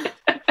out.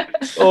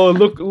 Oh,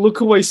 look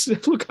who I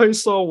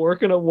saw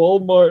working at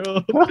Walmart.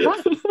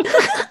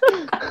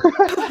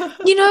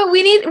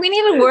 We need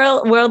a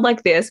world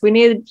like this. We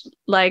need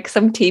like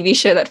some TV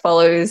show that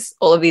follows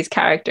all of these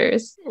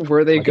characters.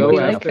 Where they go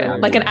after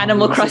like an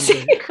Animal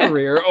Crossing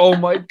career. Oh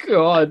my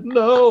god,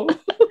 no.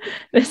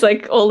 There's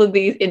like all of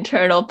these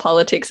internal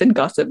politics and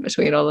gossip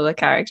between all of the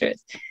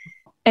characters.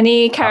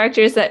 Any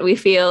characters that we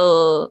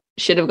feel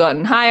should have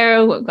gotten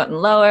higher, gotten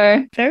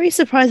lower? Very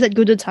surprised that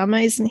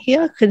Gudetama isn't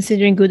here,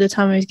 considering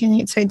Gudetama is getting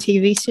its own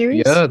TV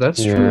series. Yeah,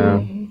 that's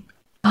true.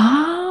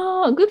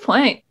 Oh, good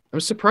point.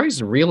 I'm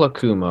surprised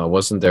Rilakuma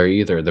wasn't there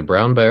either. The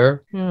brown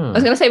bear. Yeah. I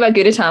was going to say about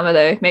Gudetama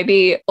though,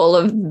 maybe all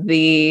of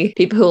the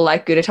people who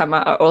like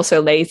Gudetama are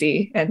also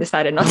lazy and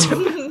decided not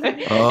to.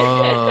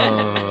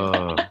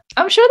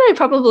 I'm sure they're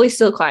probably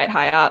still quite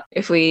high up.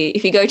 If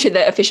you go to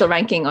the official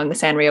ranking on the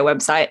Sanrio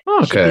website,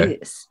 should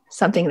be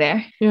something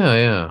there.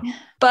 Yeah.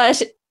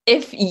 But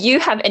if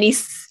you have any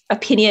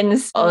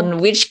opinions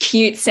on which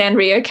cute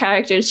Sanrio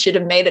characters should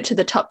have made it to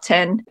the top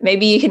 10,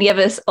 maybe you can give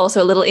us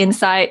also a little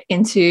insight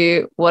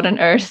into what on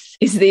earth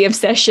is the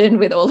obsession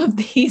with all of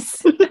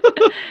these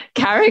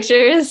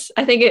characters.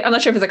 I'm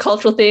not sure if it's a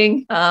cultural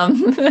thing.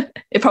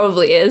 It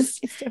probably is.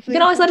 You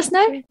can always let us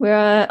know.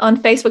 We're on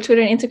Facebook,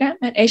 Twitter, and Instagram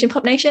at Asian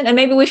Pop Nation, and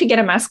maybe we should get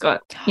a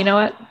mascot. You know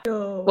what?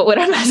 What would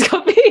our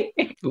mascot be?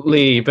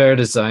 Lee, you better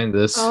design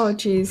this. Oh,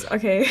 jeez.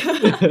 Okay.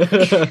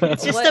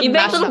 It's just you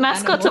make little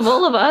mascots of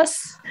all of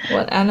us.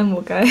 What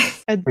animal,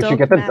 guys? We should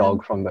get the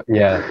dog from the...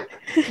 Yeah.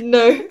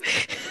 No.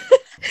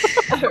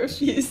 I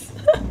refuse.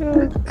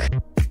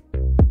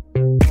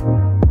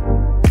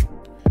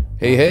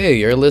 Hey,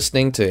 you're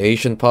listening to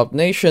Asian Pop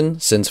Nation,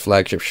 Sin's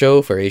flagship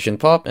show for Asian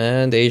pop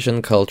and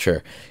Asian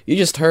culture. You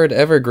just heard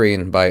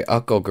Evergreen by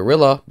Akko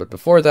Gorilla, but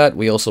before that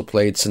we also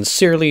played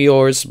Sincerely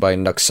Yours by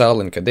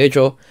Naxal and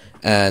Kadejo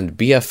and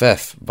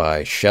BFF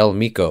by Shell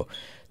Miko.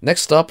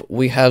 Next up,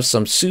 we have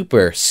some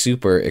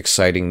super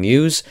exciting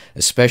news,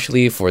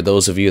 especially for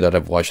those of you that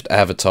have watched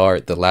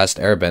Avatar: The Last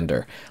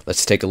Airbender.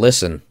 Let's take a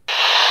listen.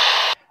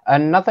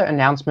 Another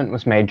announcement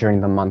was made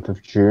during the month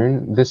of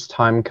June, this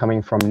time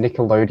coming from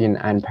Nickelodeon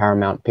and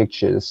Paramount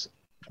Pictures.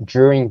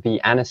 During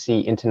the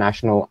Annecy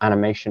International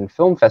Animation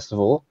Film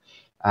Festival,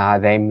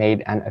 they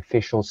made an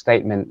official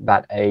statement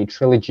that a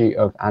trilogy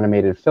of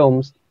animated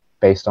films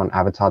based on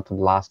Avatar: The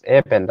Last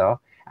Airbender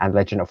and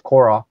Legend of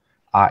Korra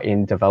are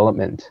in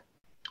development.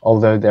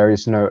 Although there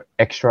is no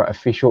extra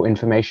official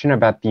information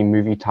about the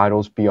movie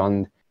titles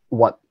beyond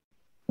what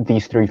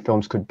these three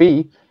films could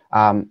be,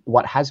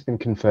 what has been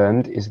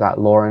confirmed is that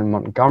Lauren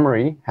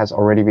Montgomery has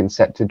already been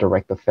set to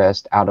direct the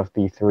first out of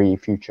the three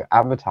future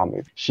Avatar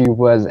movies. She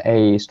was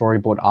a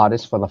storyboard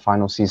artist for the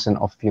final season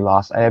of The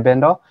Last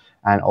Airbender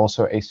and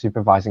also a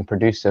supervising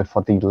producer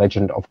for The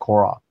Legend of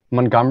Korra.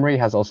 Montgomery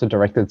has also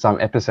directed some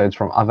episodes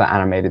from other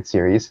animated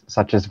series,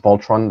 such as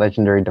Voltron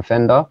Legendary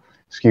Defender,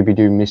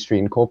 Scooby-Doo Mystery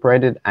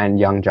Incorporated, and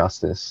Young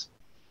Justice.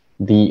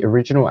 The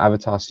original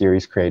Avatar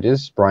series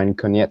creators, Brian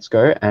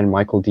Konietzko and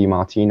Michael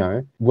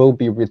DiMartino, will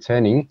be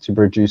returning to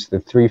produce the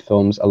three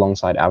films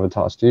alongside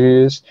Avatar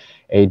Studios,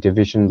 a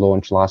division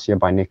launched last year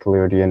by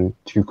Nickelodeon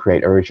to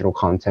create original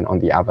content on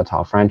the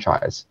Avatar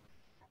franchise.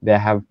 There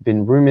have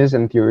been rumors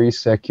and theories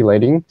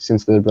circulating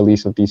since the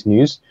release of these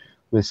news,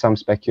 with some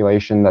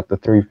speculation that the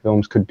three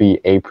films could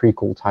be a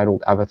prequel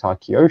titled Avatar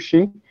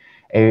Kyoshi,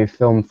 a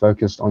film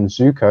focused on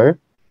Zuko,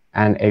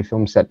 and a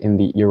film set in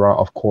the era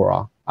of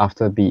Korra,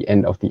 after the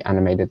end of the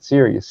animated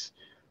series.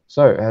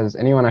 So, has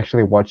anyone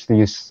actually watched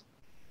these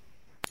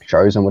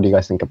shows, and what do you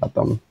guys think about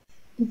them?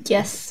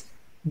 Yes,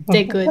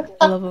 they're good.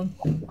 I love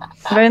them.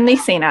 I've only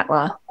seen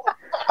Atla.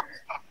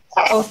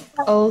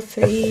 All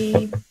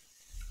three,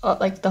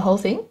 like the whole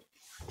thing.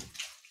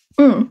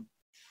 Mm.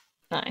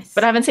 Nice.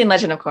 But I haven't seen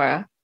Legend of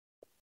Korra.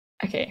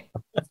 Okay.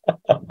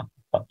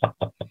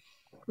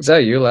 Is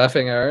that you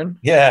laughing, Aaron?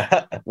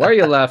 Yeah. Why are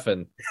you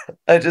laughing?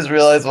 I just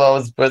realized what I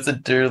was supposed to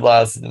do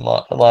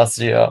last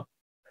year.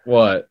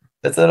 What?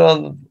 It said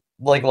on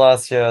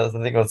last year, I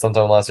think it was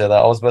sometime last year,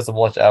 that I was supposed to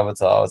watch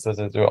Avatar. I was supposed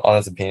to do an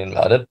honest opinion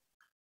about it.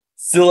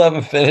 Still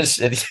haven't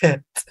finished it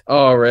yet.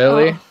 Oh,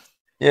 really? Oh.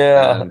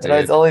 Yeah, Oh, and dude.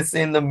 I've only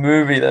seen the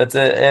movie, that's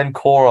it, and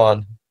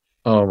Korra.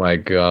 Oh my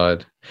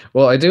God.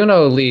 Well, I do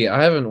know Lee.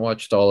 I haven't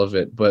watched all of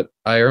it, but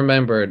I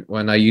remembered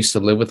when I used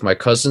to live with my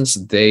cousins,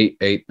 they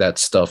ate that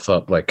stuff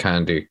up like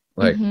candy.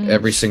 Like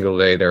every single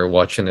day they were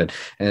watching it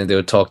and they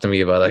would talk to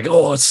me about like,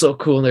 oh, it's so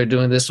cool and they're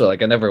doing this. But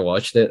like I never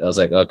watched it. I was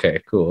like,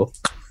 okay, cool.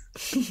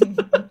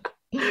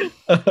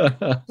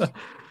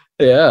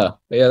 Yeah,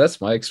 that's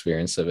my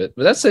experience of it.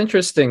 But that's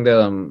interesting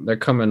that they're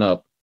coming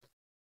up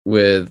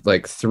with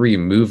like three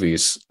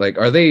movies. Like,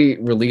 are they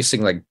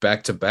releasing like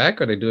back to back?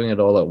 Are they doing it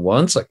all at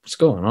once? Like, what's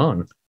going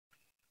on?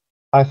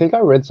 I think I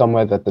read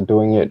somewhere that they're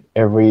doing it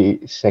every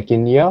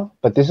second year,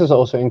 but this is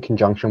also in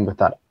conjunction with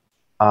that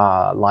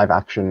live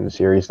action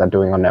series they're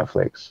doing on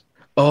Netflix.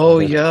 Oh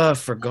It's yeah, I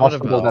forgot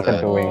possible about that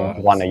they're that.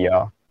 doing one a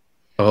year.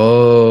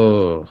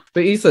 Oh,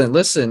 but Ethan,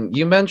 listen,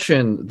 you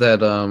mentioned that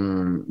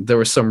there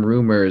were some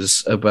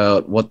rumors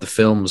about what the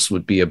films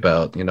would be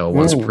about. You know,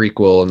 one's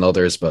prequel,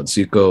 another's about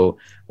Zuko,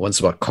 one's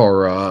about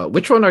Korra.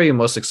 Which one are you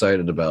most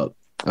excited about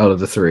out of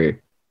the three?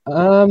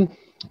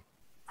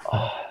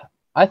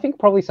 I think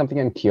probably something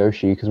on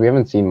Kyoshi, because we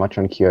haven't seen much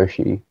on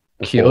Kyoshi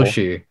before.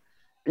 Kyoshi.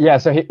 Yeah,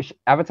 so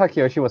Avatar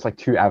Kyoshi was like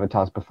two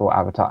avatars before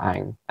Avatar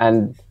Aang.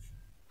 And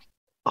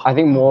I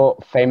think more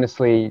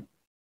famously,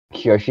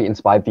 Kyoshi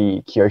inspired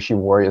the Kyoshi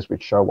warriors,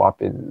 which show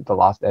up in The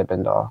Last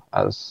Airbender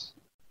as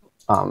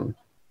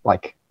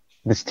like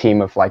this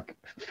team of like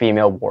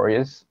female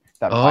warriors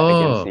that fight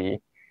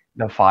against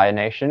the Fire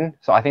Nation.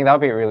 So I think that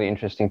would be really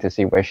interesting to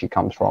see where she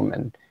comes from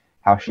and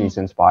how she's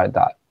inspired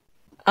that.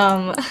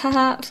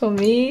 For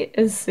me,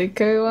 is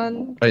Zuko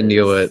one. I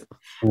knew it.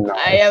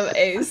 I am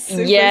a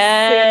super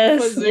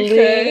Yes, simp for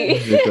Zuko.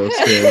 Zuko's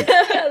good.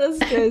 That's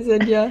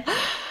good, yeah.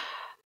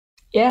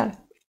 Yeah.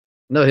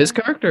 No, his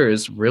character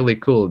is really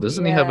cool.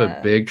 Doesn't he have a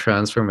Yeah. big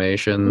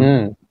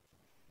transformation?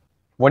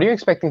 What are you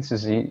expecting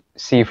to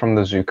see from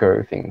the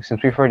Zuko thing,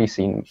 since we've already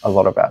seen a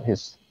lot about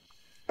his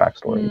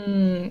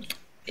backstory?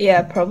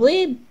 Yeah,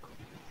 probably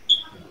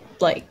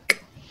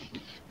like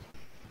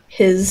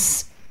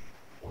his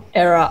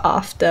era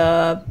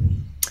after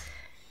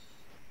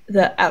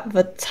the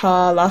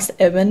Avatar Last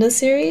Airbender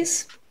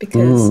series,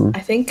 because I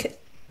think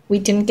we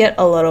didn't get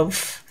a lot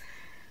of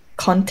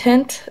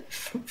content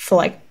for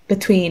like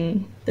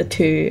between the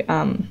two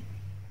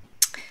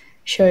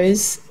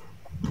shows.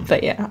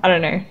 But yeah, I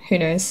don't know. Who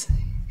knows?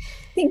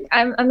 I think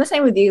I'm the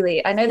same with you,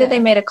 Lee. I know that they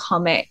made a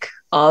comic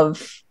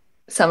of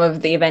some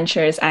of the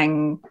adventures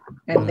Aang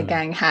and the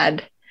gang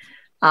had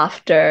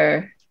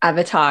after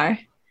Avatar,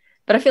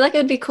 but I feel like it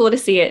would be cool to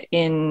see it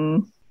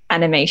in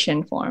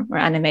animation form or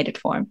animated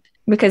form,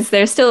 because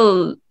there's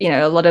still,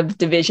 a lot of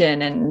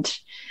division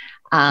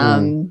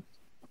and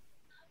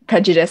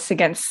prejudice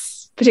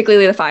against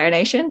particularly the Fire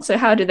Nation. So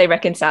how do they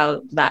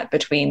reconcile that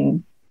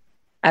between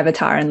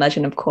Avatar and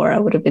Legend of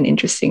Korra would have been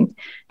interesting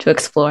to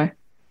explore,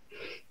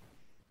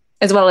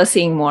 as well as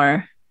seeing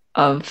more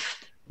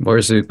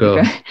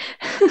Zuko.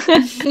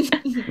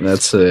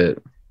 That's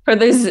it. For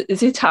those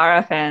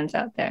Zutara fans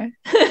out there.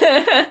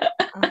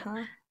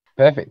 Uh-huh.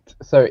 Perfect.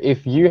 So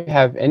if you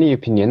have any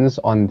opinions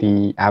on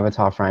the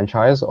Avatar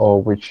franchise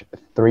or which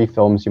 3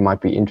 films you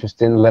might be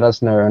interested in, let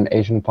us know on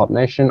Asian Pop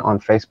Nation on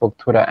Facebook,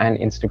 Twitter, and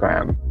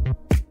Instagram.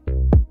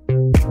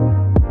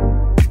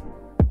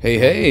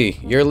 Hey,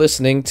 you're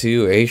listening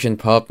to Asian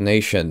Pop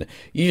Nation.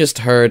 You just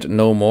heard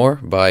No More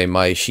by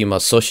Maishima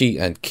Soshi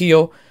and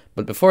Kyo,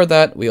 but before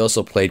that, we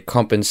also played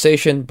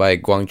Compensation by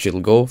Gwang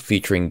Jil-go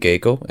featuring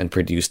Geiko and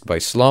produced by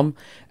Slum,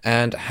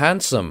 and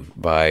Handsome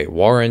by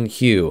Warren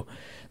Hugh.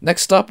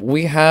 Next up,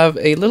 we have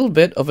a little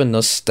bit of a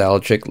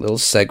nostalgic little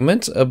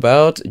segment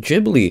about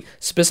Ghibli,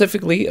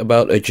 specifically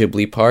about a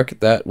Ghibli park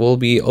that will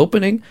be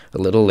opening a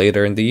little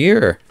later in the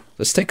year.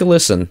 Let's take a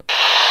listen.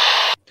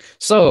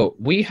 So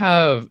we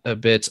have a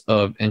bit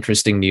of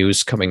interesting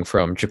news coming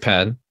from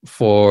Japan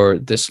for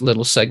this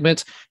little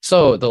segment.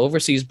 So the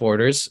overseas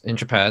borders in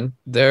Japan,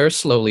 they're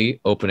slowly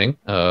opening.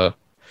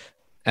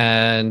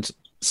 And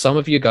some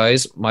of you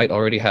guys might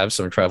already have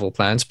some travel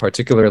plans,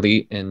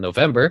 particularly in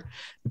November.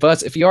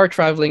 But if you are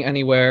traveling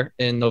anywhere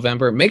in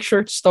November, make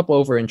sure to stop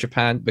over in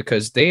Japan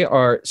because they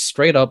are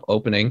straight up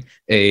opening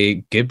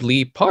a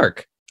Ghibli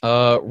park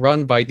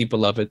run by the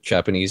beloved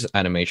Japanese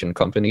animation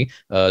company,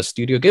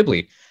 Studio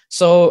Ghibli.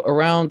 So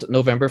around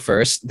November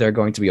 1st, they're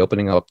going to be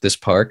opening up this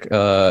park,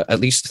 at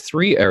least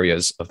 3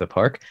 areas of the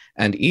park,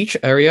 and each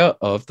area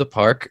of the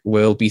park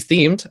will be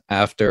themed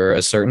after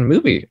a certain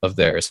movie of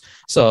theirs.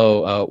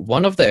 So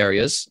one of the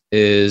areas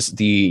is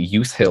the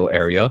Youth Hill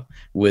area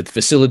with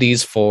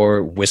facilities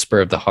for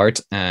Whisper of the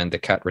Heart and The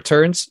Cat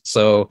Returns.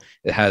 So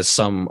it has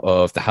some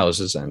of the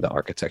houses and the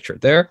architecture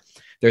there.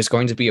 There's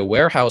going to be a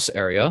warehouse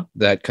area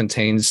that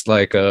contains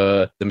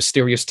the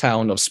mysterious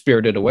town of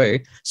Spirited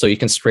Away. So you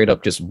can straight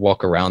up just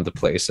walk around the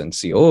place and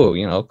see,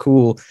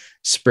 cool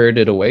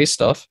Spirited Away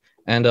stuff.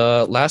 And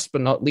last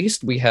but not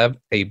least, we have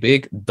a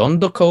big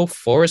Dondoko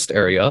forest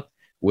area,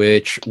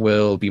 which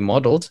will be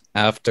modeled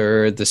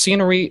after the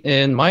scenery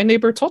in My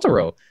Neighbor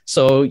Totoro.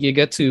 So you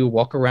get to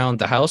walk around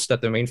the house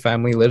that the main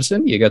family lives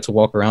in. You get to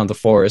walk around the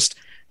forest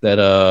that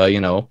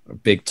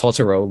big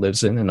Totoro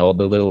lives in and all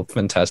the little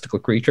fantastical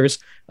creatures.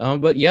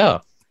 But yeah,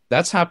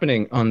 that's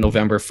happening on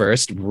November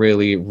 1st.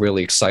 Really,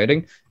 really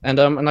exciting. And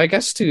I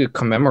guess to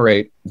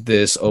commemorate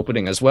this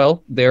opening as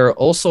well, they're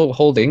also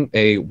holding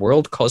a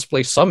World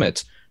Cosplay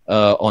Summit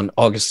on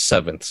August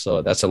 7th.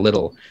 So that's a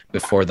little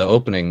before the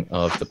opening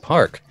of the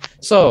park.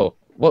 So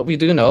what we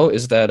do know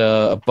is that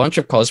a bunch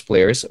of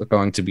cosplayers are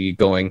going to be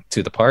going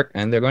to the park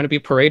and they're going to be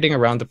parading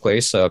around the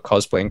place,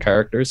 cosplaying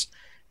characters.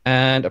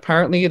 And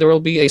apparently there will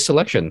be a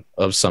selection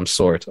of some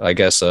sort, I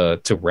guess, to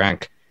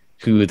rank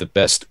who the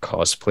best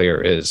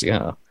cosplayer is.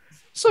 Yeah.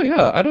 So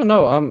yeah, I don't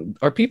know.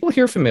 Are people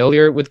here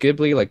familiar with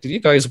Ghibli? Like, did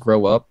you guys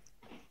grow up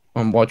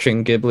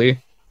watching Ghibli?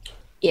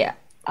 Yeah,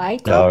 I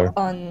grew up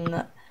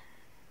on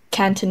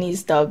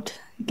Cantonese dubbed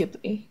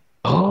Ghibli.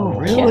 Oh,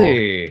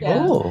 really?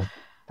 Yeah. Oh,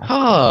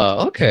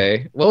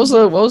 Okay. What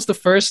was the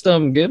first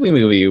Ghibli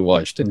movie you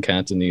watched in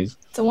Cantonese?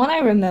 The one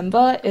I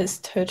remember is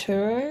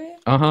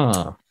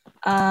Totoro,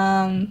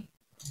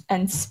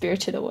 and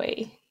Spirited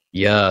Away.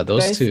 Yeah,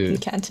 those Both two. in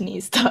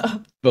Cantonese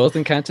dub. Both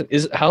in Canton.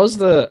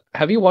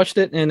 Have you watched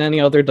it in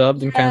any other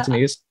dubbed in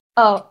Cantonese?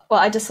 Oh, well,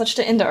 I just watched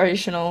it in the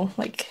original,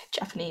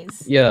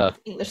 Japanese, Yeah.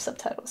 English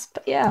subtitles.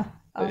 But yeah,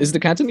 Is the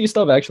Cantonese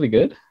dub actually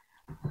good?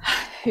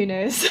 who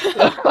knows?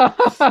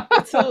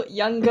 So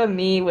younger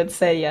me would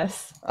say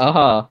yes.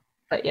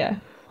 But yeah.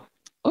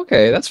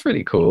 Okay, that's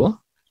pretty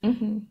cool.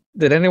 hmm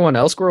Did anyone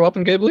else grow up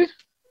in Ghibli?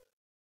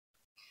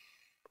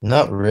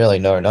 not really.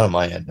 No, not on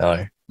my end.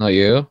 No. Not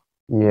you?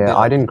 Yeah,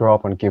 I didn't grow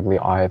up on Ghibli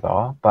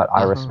either, but I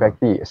Uh-huh. respect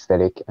the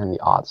aesthetic and the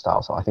art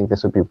style, so I think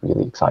this would be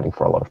really exciting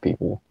for a lot of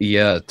people.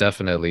 Yeah,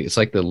 definitely. It's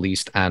like the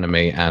least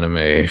anime.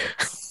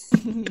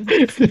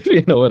 If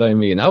you know what I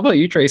mean. How about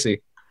you,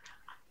 Tracy?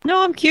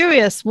 No, I'm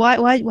curious. Why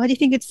do you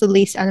think it's the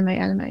least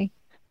anime?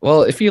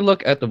 Well, if you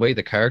look at the way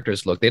the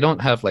characters look, they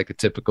don't have like a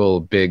typical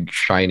big,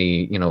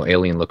 shiny,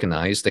 alien looking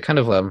eyes. They kind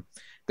of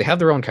they have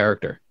their own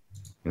character.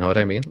 You know what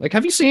I mean? Like,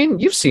 you've seen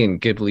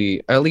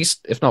Ghibli, at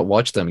least if not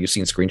watched them, you've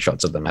seen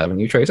screenshots of them, haven't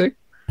you, Tracy?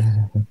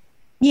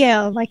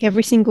 Yeah, like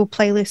every single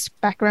playlist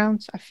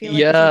background. I feel like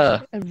Yeah.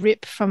 it's like a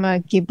rip from a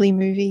Ghibli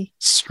movie.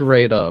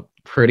 Straight up,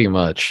 pretty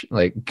much.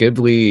 Like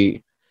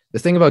Ghibli, the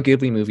thing about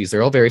Ghibli movies,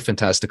 they're all very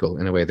fantastical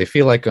in a way. They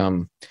feel like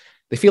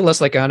they feel less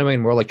like anime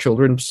and more like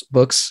children's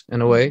books in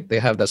a way. They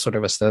have that sort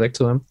of aesthetic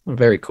to them.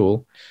 Very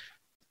cool.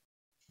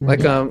 Like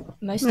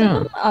Most Yeah.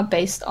 of them are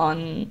based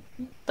on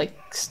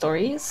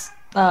stories.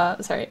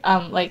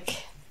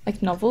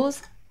 Like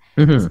novels.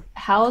 mhm.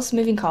 Howl's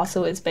Moving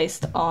Castle is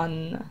based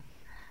on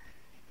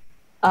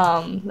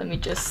let me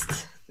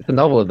just It's a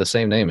novel of the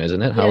same name,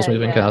 isn't it? Howl's Yeah,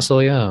 Moving yeah.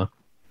 Castle, yeah.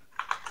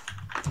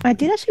 I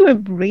did actually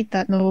read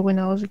that novel when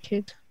I was a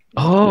kid.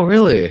 Oh,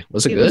 really?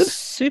 Was it good? was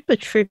super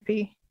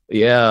trippy.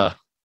 Yeah.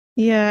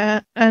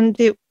 Yeah, and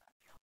it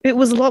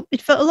was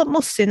it felt a lot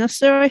more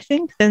sinister, I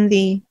think, than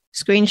the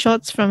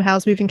screenshots from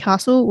Howl's Moving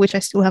Castle, which I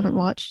still haven't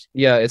watched.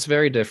 Yeah, it's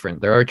very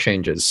different. There are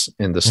changes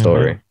in the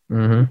story.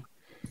 Mm-hmm.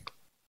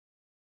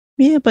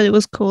 Yeah, but it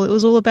was cool. It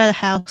was all about a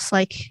house.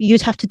 Like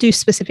you'd have to do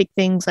specific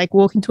things, like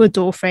walk into a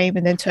door frame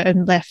and then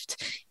turn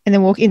left, and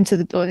then walk into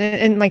the door.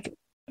 And like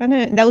I don't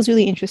know, that was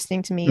really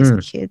interesting to me as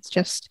a kid.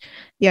 Just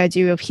the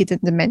idea of hidden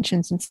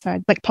dimensions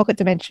inside, like pocket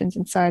dimensions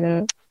inside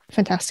a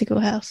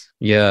fantastical house.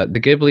 Yeah, the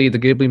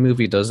Ghibli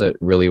movie does it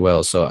really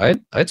well. So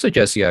I'd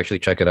suggest you actually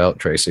check it out,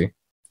 Tracy.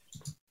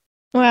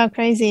 Wow,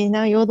 crazy!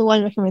 Now you're the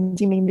one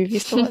recommending me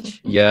movies to watch.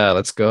 Yeah,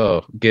 let's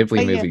go.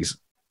 Ghibli movies.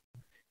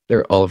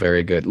 They're all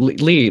very good.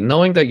 Lee,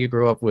 knowing that you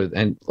grew up with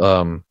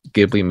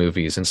Ghibli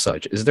movies and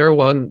such, is there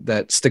one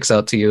that sticks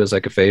out to you as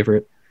like a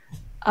favorite?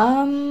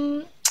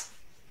 I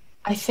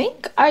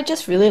think I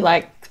just really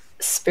like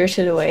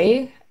Spirited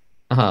Away.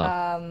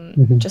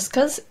 Just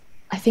because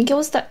I think it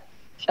was the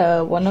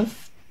I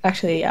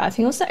think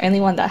it was the only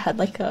one that had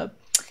like a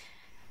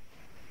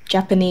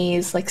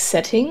Japanese like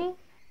setting.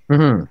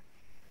 Mm-hmm.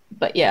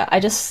 But yeah,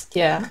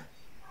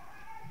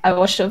 I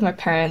watched it with my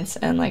parents,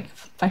 and like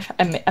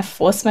I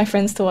forced my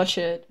friends to watch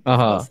it,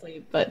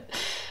 obviously. But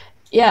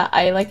yeah,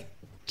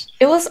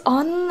 it was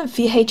on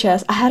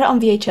VHS. I had it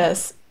on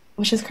VHS,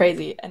 which is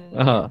crazy.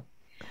 And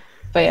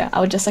but yeah,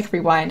 I would just like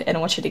rewind and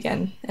watch it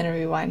again and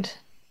rewind.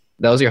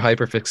 That was your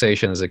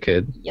hyperfixation as a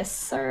kid. Yes,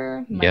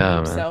 sir.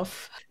 Yeah, man.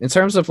 In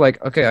terms of like,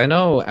 okay, I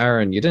know,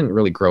 Aaron, you didn't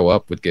really grow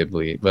up with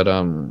Ghibli, but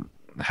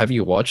have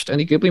you watched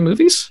any Ghibli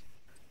movies?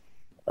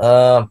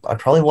 I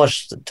probably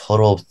watched a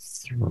total of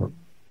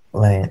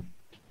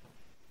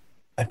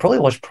I probably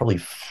watched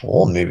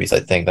 4 movies. I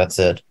think that's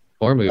it.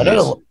 4 movies.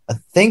 I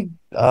think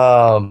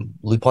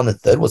Lupin the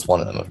Third was one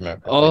of them. If I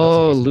remember.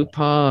 Oh,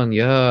 Lupin,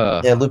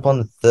 yeah. Yeah, Lupin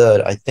the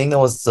Third. I think that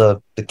was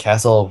the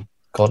Castle of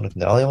Golden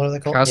Canali. What are they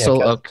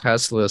called?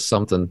 Castle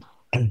something.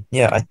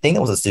 Yeah, I think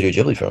that was a Studio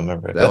Ghibli, if I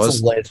remember.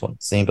 That's the latest one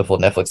seen before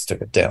Netflix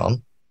took it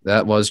down.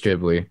 That was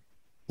Ghibli.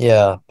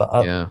 Yeah, but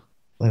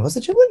wait, was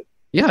it Ghibli?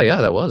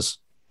 Yeah, that was.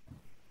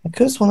 I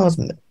could have sworn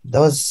that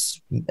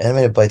was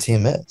animated by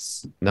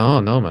TMS. No,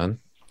 man.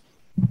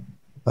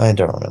 I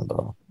don't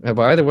remember. Yeah,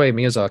 but either way,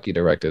 Miyazaki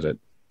directed it.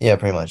 Yeah,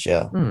 pretty much,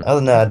 yeah. Other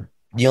than that,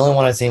 the only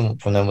one I've seen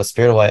from them was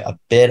Spirited Away, a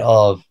bit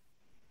of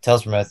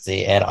Tales from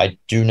Earthsea, and I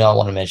do not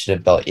want to mention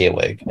about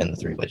Earwig and the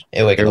Three Witches.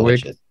 Earwig and the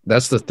Witches.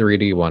 That's the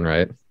 3D one,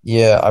 right?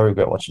 Yeah, I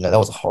regret watching that. That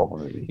was a horrible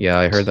movie. Yeah,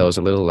 I heard that was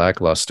a little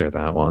lackluster,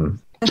 that one.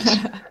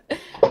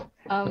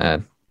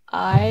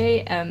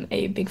 I am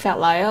a big fat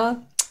liar.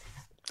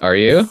 Are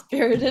you?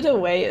 Spirited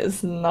Away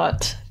is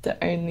not the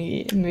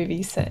only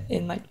movie set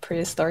in like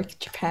prehistoric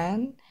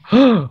Japan.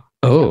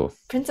 Oh.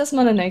 Princess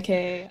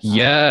Mononoke.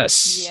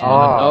 Yes. Yeah.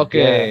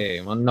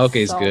 Mononoke.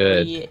 Mononoke's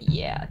good.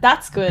 Yeah,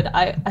 that's good.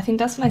 I think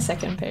that's my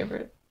second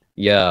favorite.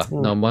 Yeah.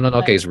 No,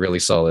 Mononoke is really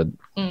solid.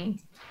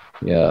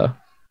 Yeah.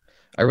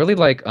 I really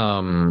like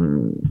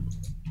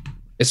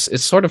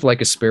it's sort of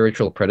like a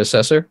spiritual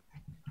predecessor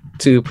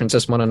to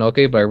Princess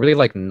Mononoke, but I really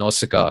like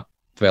Nausicaa,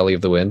 Valley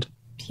of the Wind.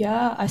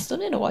 Yeah, I still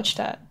need to watch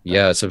that.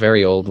 Yeah, it's a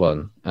very old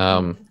one.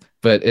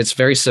 But it's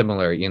very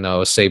similar,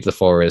 save the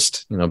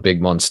forest,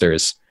 big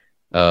monsters.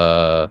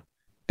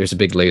 There's a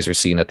big laser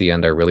scene at the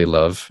end I really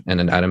love, and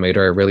an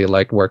animator I really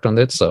liked worked on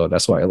it, so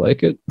that's why I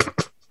like it.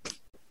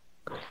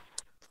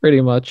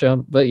 Pretty much.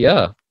 But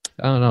yeah,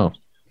 I don't know.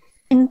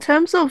 In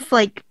terms of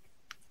like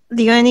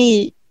the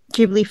only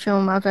Ghibli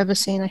film I've ever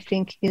seen, I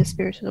think, is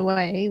Spirited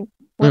Away.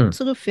 What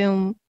sort of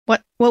film?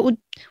 What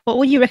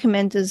would you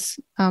recommend as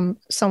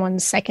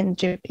someone's second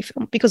Ghibli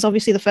film? Because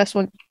obviously the first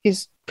one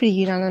is pretty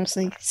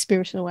unanimously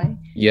Spirited Away.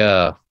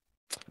 Yeah.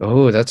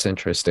 Oh, that's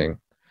interesting.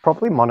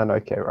 Probably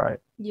Mononoke, right?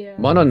 Yeah.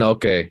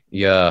 Mononoke,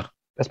 yeah.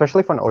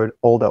 Especially for an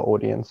older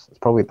audience, it's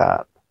probably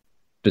that.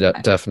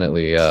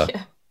 Definitely, yeah.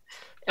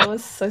 It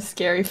was so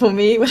scary for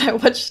me when I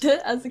watched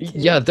it as a kid.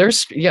 Yeah,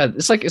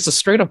 it's a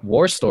straight up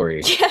war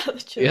story. Yeah,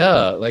 literally.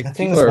 Yeah, like I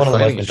think it's one of the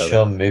most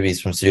mature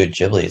movies from Studio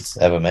Ghibli's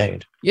ever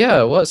made.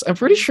 Yeah, it was. I'm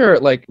pretty sure,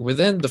 like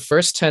within the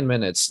first 10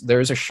 minutes,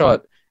 there's a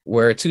shot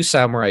where 2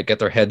 samurai get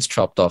their heads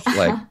chopped off,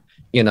 like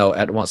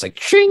at once, like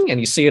ching,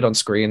 and you see it on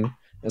screen.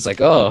 It's like,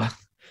 oh,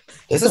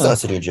 this is not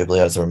Studio Ghibli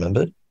as I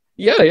remembered.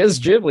 Yeah, it's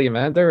Ghibli,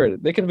 man.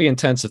 They can be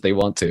intense if they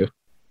want to.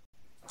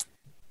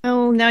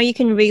 Oh, now you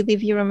can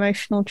relive your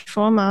emotional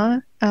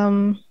trauma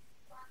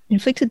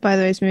inflicted by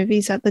those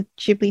movies at the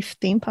Ghibli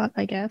theme park,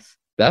 I guess.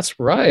 That's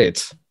right.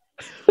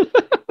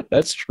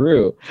 That's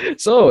true.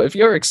 So if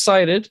you're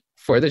excited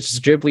for this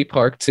Ghibli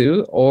Park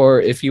 2, or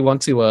if you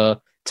want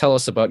to tell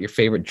us about your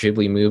favorite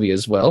Ghibli movie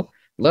as well,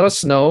 let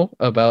us know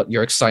about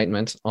your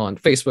excitement on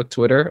Facebook,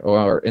 Twitter,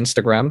 or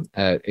Instagram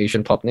at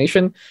Asian Pop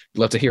Nation. We'd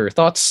love to hear your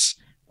thoughts.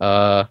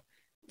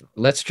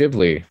 Let's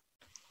Ghibli.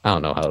 I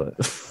don't know how to...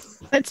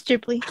 Let's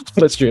Ghibli.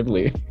 Let's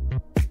Ghibli.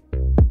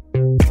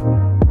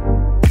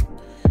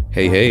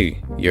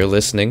 Hey, you're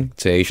listening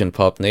to Asian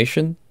Pop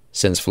Nation,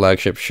 Sin's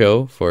flagship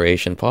show for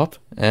Asian pop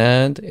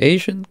and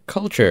Asian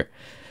culture.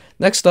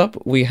 Next up,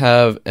 we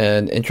have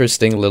an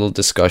interesting little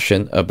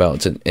discussion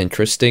about an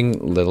interesting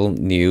little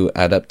new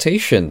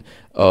adaptation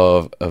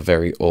of a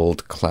very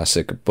old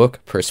classic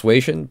book,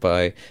 Persuasion,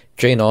 by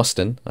Jane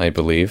Austen, I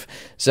believe.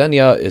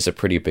 Xenia is a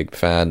pretty big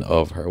fan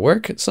of her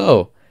work,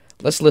 so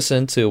let's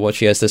listen to what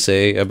she has to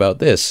say about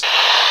this.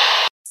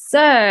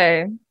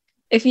 So,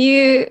 if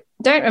you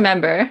don't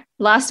remember,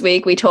 last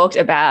week we talked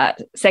about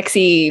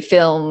sexy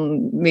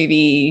film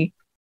movie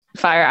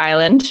Fire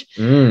Island,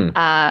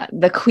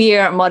 the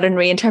queer modern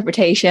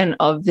reinterpretation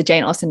of the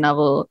Jane Austen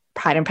novel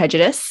Pride and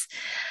Prejudice.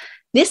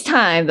 This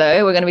time,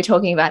 though, we're going to be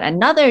talking about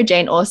another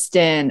Jane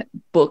Austen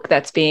book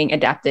that's being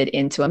adapted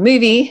into a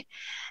movie,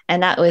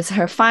 and that was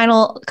her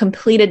final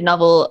completed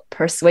novel,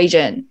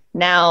 Persuasion.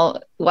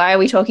 Now, why are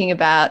we talking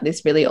about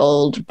this really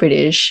old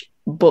British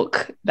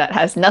book that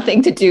has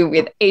nothing to do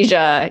with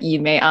Asia, you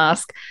may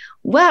ask?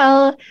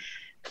 Well,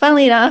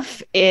 funnily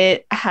enough,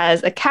 it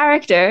has a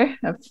character,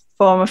 a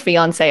former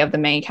fiance of the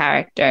main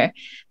character,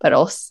 but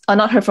also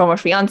not her former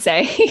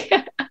fiance.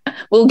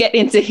 We'll get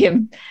into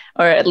him,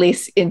 or at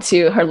least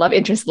into her love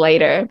interest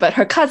later. But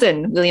her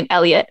cousin, William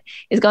Elliot,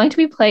 is going to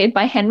be played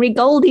by Henry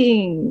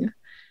Golding.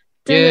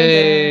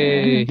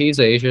 Yay!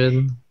 He's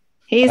Asian.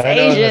 He's I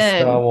know in the Asian.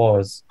 Star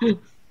Wars.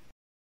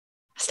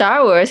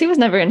 Star Wars? He was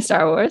never in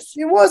Star Wars.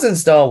 He was in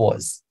Star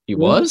Wars. He In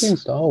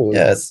was? Star Wars.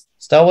 Yes.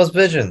 Star Wars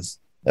Visions,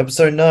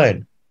 episode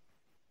 9.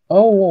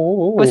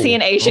 Oh. Was he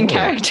an Asian Oh.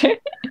 character?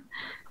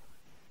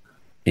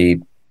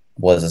 He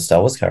was a Star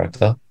Wars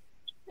character.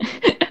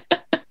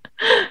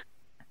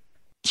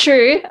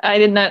 True. I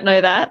did not know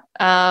that.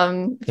 The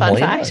Fun more you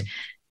fact. know.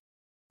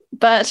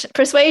 But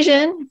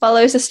Persuasion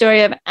follows the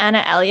story of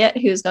Anna Elliot,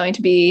 who's going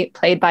to be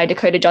played by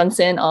Dakota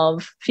Johnson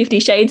of 50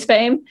 Shades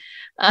fame.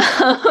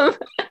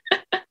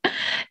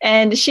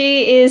 And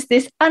she is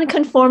this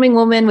unconforming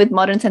woman with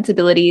modern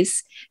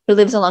sensibilities who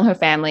lives along her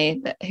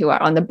family who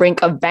are on the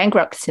brink of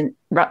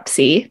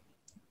bankruptcy.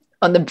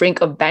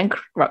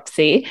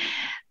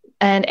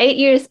 And 8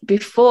 years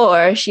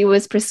before, she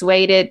was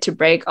persuaded to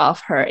break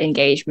off her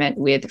engagement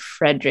with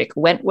Frederick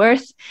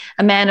Wentworth,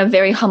 a man of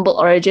very humble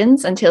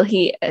origins, until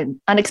he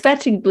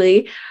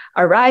unexpectedly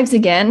arrives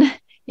again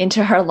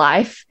into her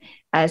life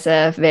as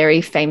a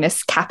very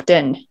famous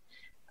captain.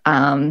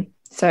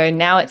 So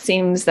now it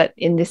seems that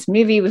in this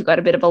movie, we've got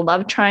a bit of a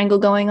love triangle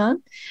going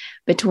on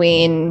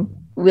between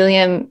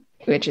William,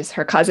 which is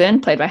her cousin,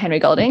 played by Henry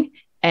Golding,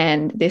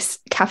 and this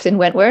Captain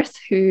Wentworth,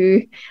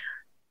 who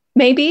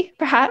maybe,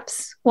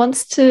 perhaps,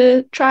 wants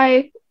to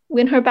try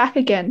win her back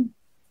again.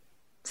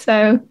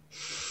 So,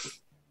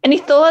 any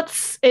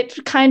thoughts?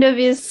 It kind of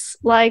is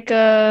like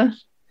a...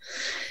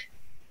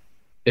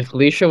 If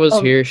Leisha was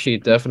here,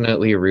 she'd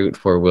definitely root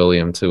for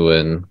William to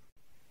win.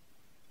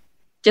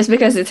 Just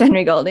because it's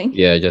Henry Golding.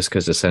 Yeah, just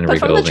because it's Henry But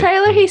from Golding. the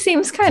trailer, he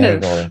seems kind Henry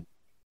of... Golding.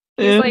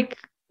 He's like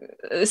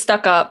a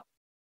stuck-up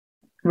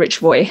rich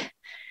boy.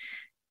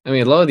 I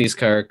mean, a lot of these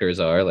characters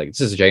are like,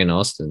 this is Jane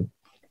Austen.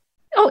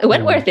 Oh,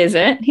 Wentworth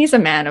isn't. He's a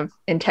man of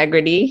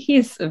integrity.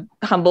 He's of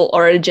humble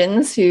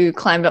origins who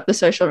climbed up the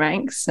social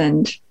ranks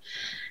and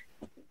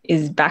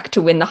is back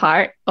to win the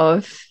heart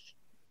of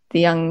the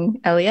young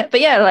Elliot.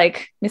 But yeah,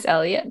 like Miss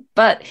Elliot.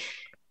 But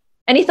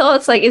any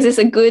thoughts? Like, is this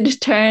a good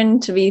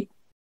turn to be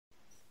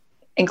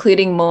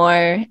including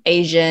more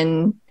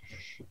Asian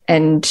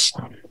and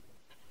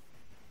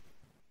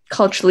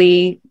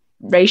culturally,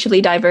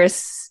 racially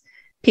diverse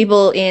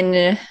people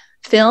in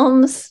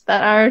films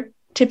that are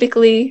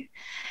typically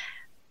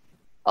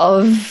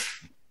of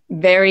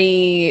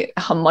very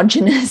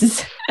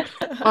homogenous?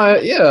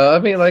 Yeah, I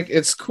mean, like,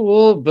 it's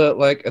cool, but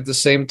like at the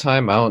same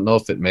time, I don't know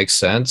if it makes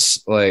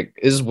sense. Like,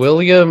 is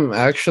William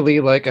actually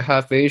like a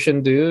half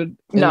Asian dude?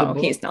 in the No,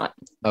 book? he's not.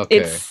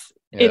 Okay.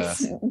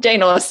 It's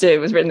Jane Austen. It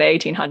was written in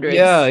the 1800s.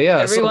 Yeah, yeah.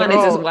 so Everyone they're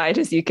is as all- white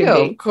as you can Yeah,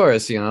 be. of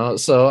course, you know.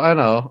 So I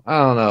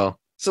don't know.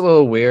 It's a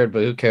little weird,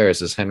 but who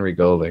cares? It's Henry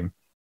Golding.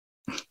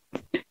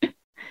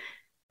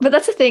 But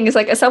that's the thing, is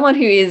like, as someone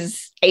who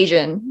is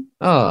Asian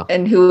Oh,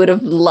 and who would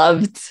have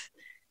loved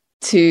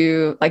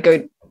to like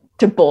go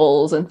to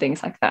balls and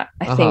things like that,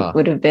 I Uh-huh. think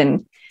would have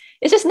been,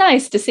 it's just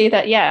nice to see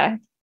that, yeah,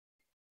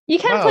 you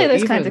can Wow, play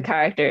those kinds of even-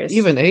 characters.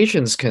 even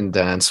Asians can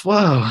dance.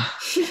 Wow.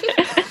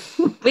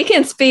 We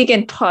can speak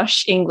in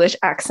posh English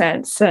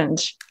accents and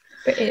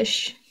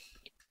British.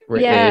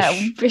 yeah,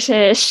 British.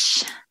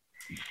 British.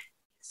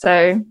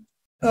 So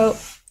Well,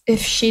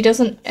 if she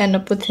doesn't end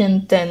up with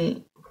him,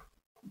 then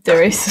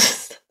there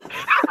is.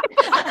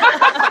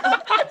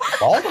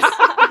 What?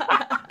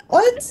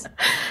 What?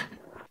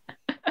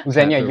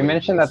 Xenia, you Absolutely.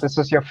 mentioned that this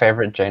is your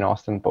favorite Jane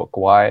Austen book.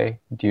 Why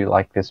do you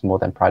like this more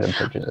than Pride and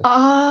Prejudice?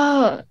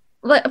 oh,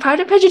 like Pride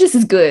and Prejudice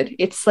is good.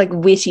 It's like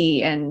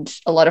witty and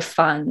a lot of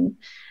fun.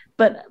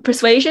 But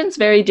Persuasion's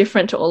very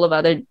different to all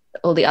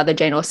the other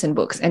Jane Austen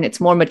books, and it's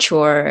more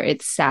mature,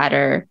 it's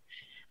sadder.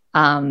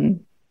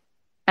 And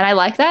I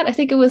like that. I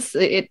think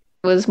it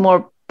was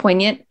more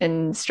poignant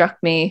and struck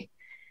me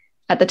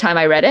at the time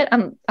I read it.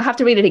 I have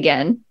to read it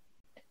again.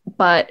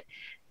 But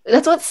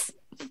that's what's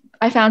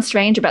I found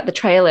strange about the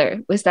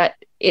trailer, was that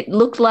it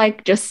looked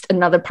like just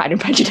another Pride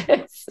and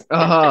Prejudice.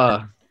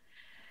 Uh-huh.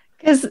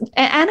 Because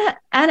Anna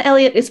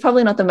Elliot is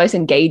probably not the most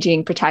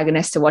engaging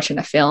protagonist to watch in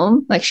a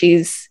film. Like,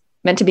 she's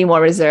meant to be more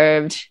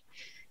reserved,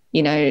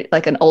 you know,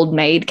 like an old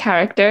maid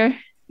character.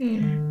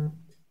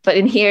 But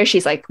in here,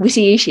 she's like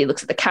witty. She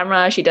looks at the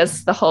camera. She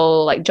does the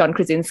whole like John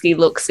Krasinski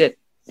looks at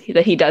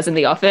that he does in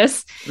The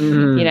Office.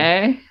 You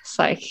know, it's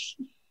like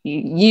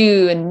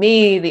you and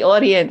me, the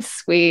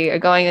audience, we are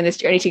going on this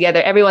journey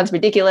together. Everyone's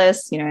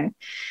ridiculous, you know,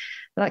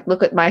 like,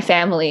 look at my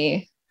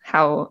family.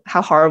 How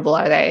horrible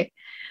are they?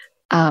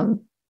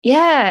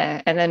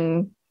 Yeah. And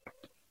then,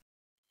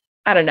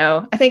 I don't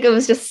know. I think it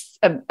was just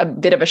a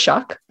bit of a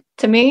shock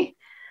to me.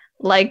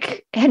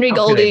 Like, Henry How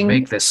Golding. could it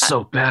make this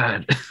so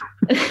bad?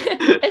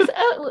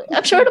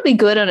 I'm sure it'll be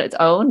good on its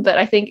own, but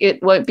I think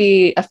it won't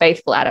be a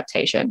faithful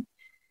adaptation.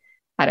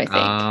 I don't think.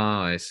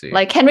 Oh, I see.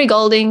 Like, Henry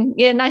Golding,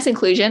 yeah, nice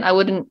inclusion. I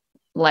wouldn't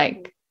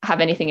like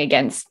have anything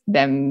against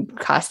them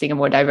casting a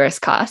more diverse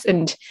cast,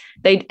 and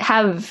they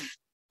have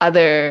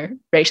other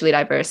racially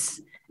diverse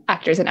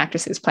actors and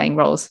actresses playing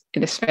roles in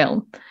this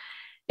film.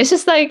 It's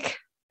just like,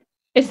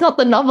 it's not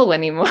the novel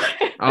anymore.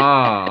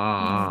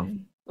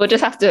 We'll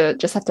just have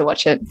to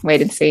watch it,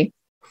 wait and see.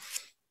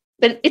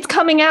 But it's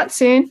coming out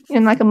soon,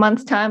 in like a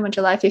month's time, on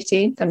July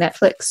 15th on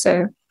Netflix.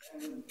 So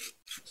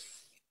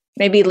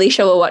maybe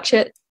Leisha will watch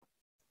it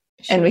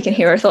and we can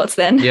hear her thoughts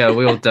then. Yeah,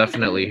 we'll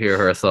definitely hear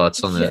her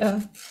thoughts on it.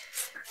 Yeah.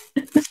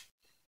 But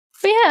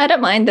yeah, I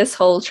don't mind this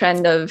whole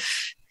trend of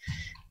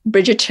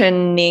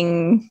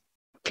Bridgertoning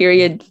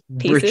period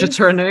pieces.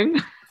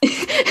 Bridgertoning?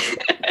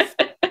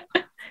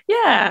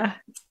 Yeah.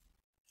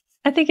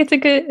 I think it's a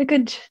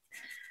good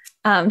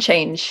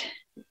change.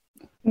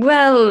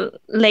 Well,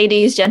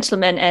 ladies,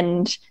 gentlemen,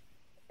 and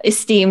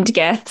esteemed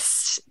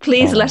guests,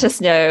 please let us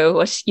know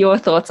what your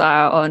thoughts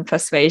are on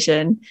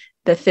Persuasion,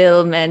 the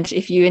film, and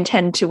if you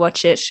intend to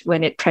watch it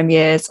when it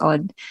premieres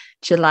on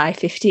July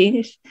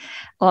 15th.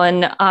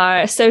 On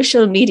our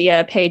social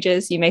media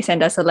pages, you may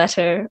send us a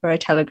letter or a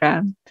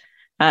telegram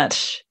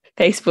at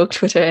Facebook,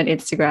 Twitter, and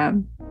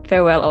Instagram.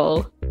 Farewell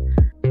all.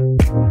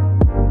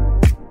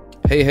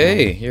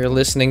 Hey, you're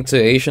listening to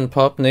Asian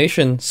Pop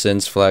Nation,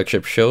 Sin's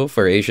flagship show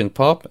for Asian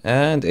pop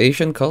and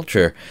Asian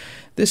culture.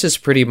 This is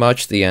pretty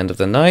much the end of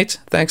the night.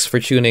 Thanks for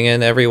tuning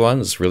in,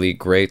 everyone. It's really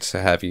great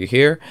to have you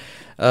here.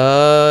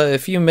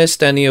 If you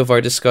missed any of our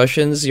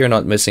discussions, you're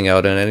not missing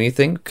out on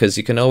anything, because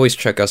you can always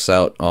check us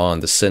out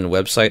on the Sin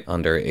website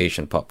under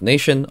Asian Pop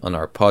Nation on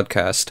our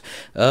podcast.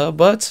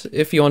 But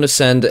if you want to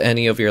send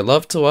any of your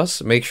love to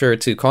us, make sure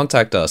to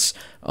contact us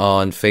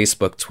on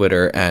Facebook,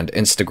 Twitter, and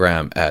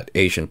Instagram at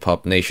Asian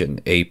Pop Nation,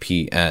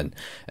 APN.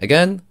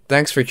 Again,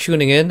 thanks for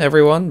tuning in,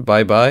 everyone.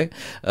 Bye-bye.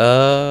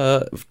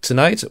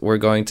 Tonight, we're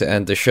going to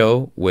end the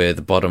show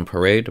with Bottom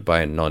Parade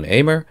by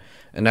Non-Aimer.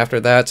 And after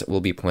that, we'll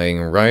be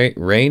playing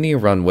Rainy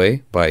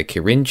Runway by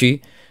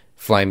Kirinji,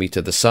 Fly Me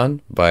to the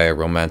Sun by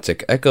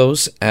Romantic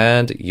Echoes,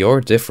 and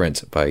You're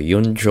Different by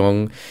Yoon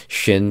Jong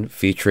Shin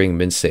featuring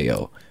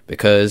Minseo.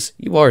 Because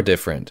you are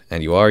different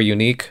and you are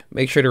unique,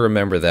 make sure to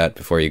remember that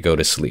before you go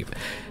to sleep.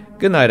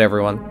 Good night,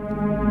 everyone.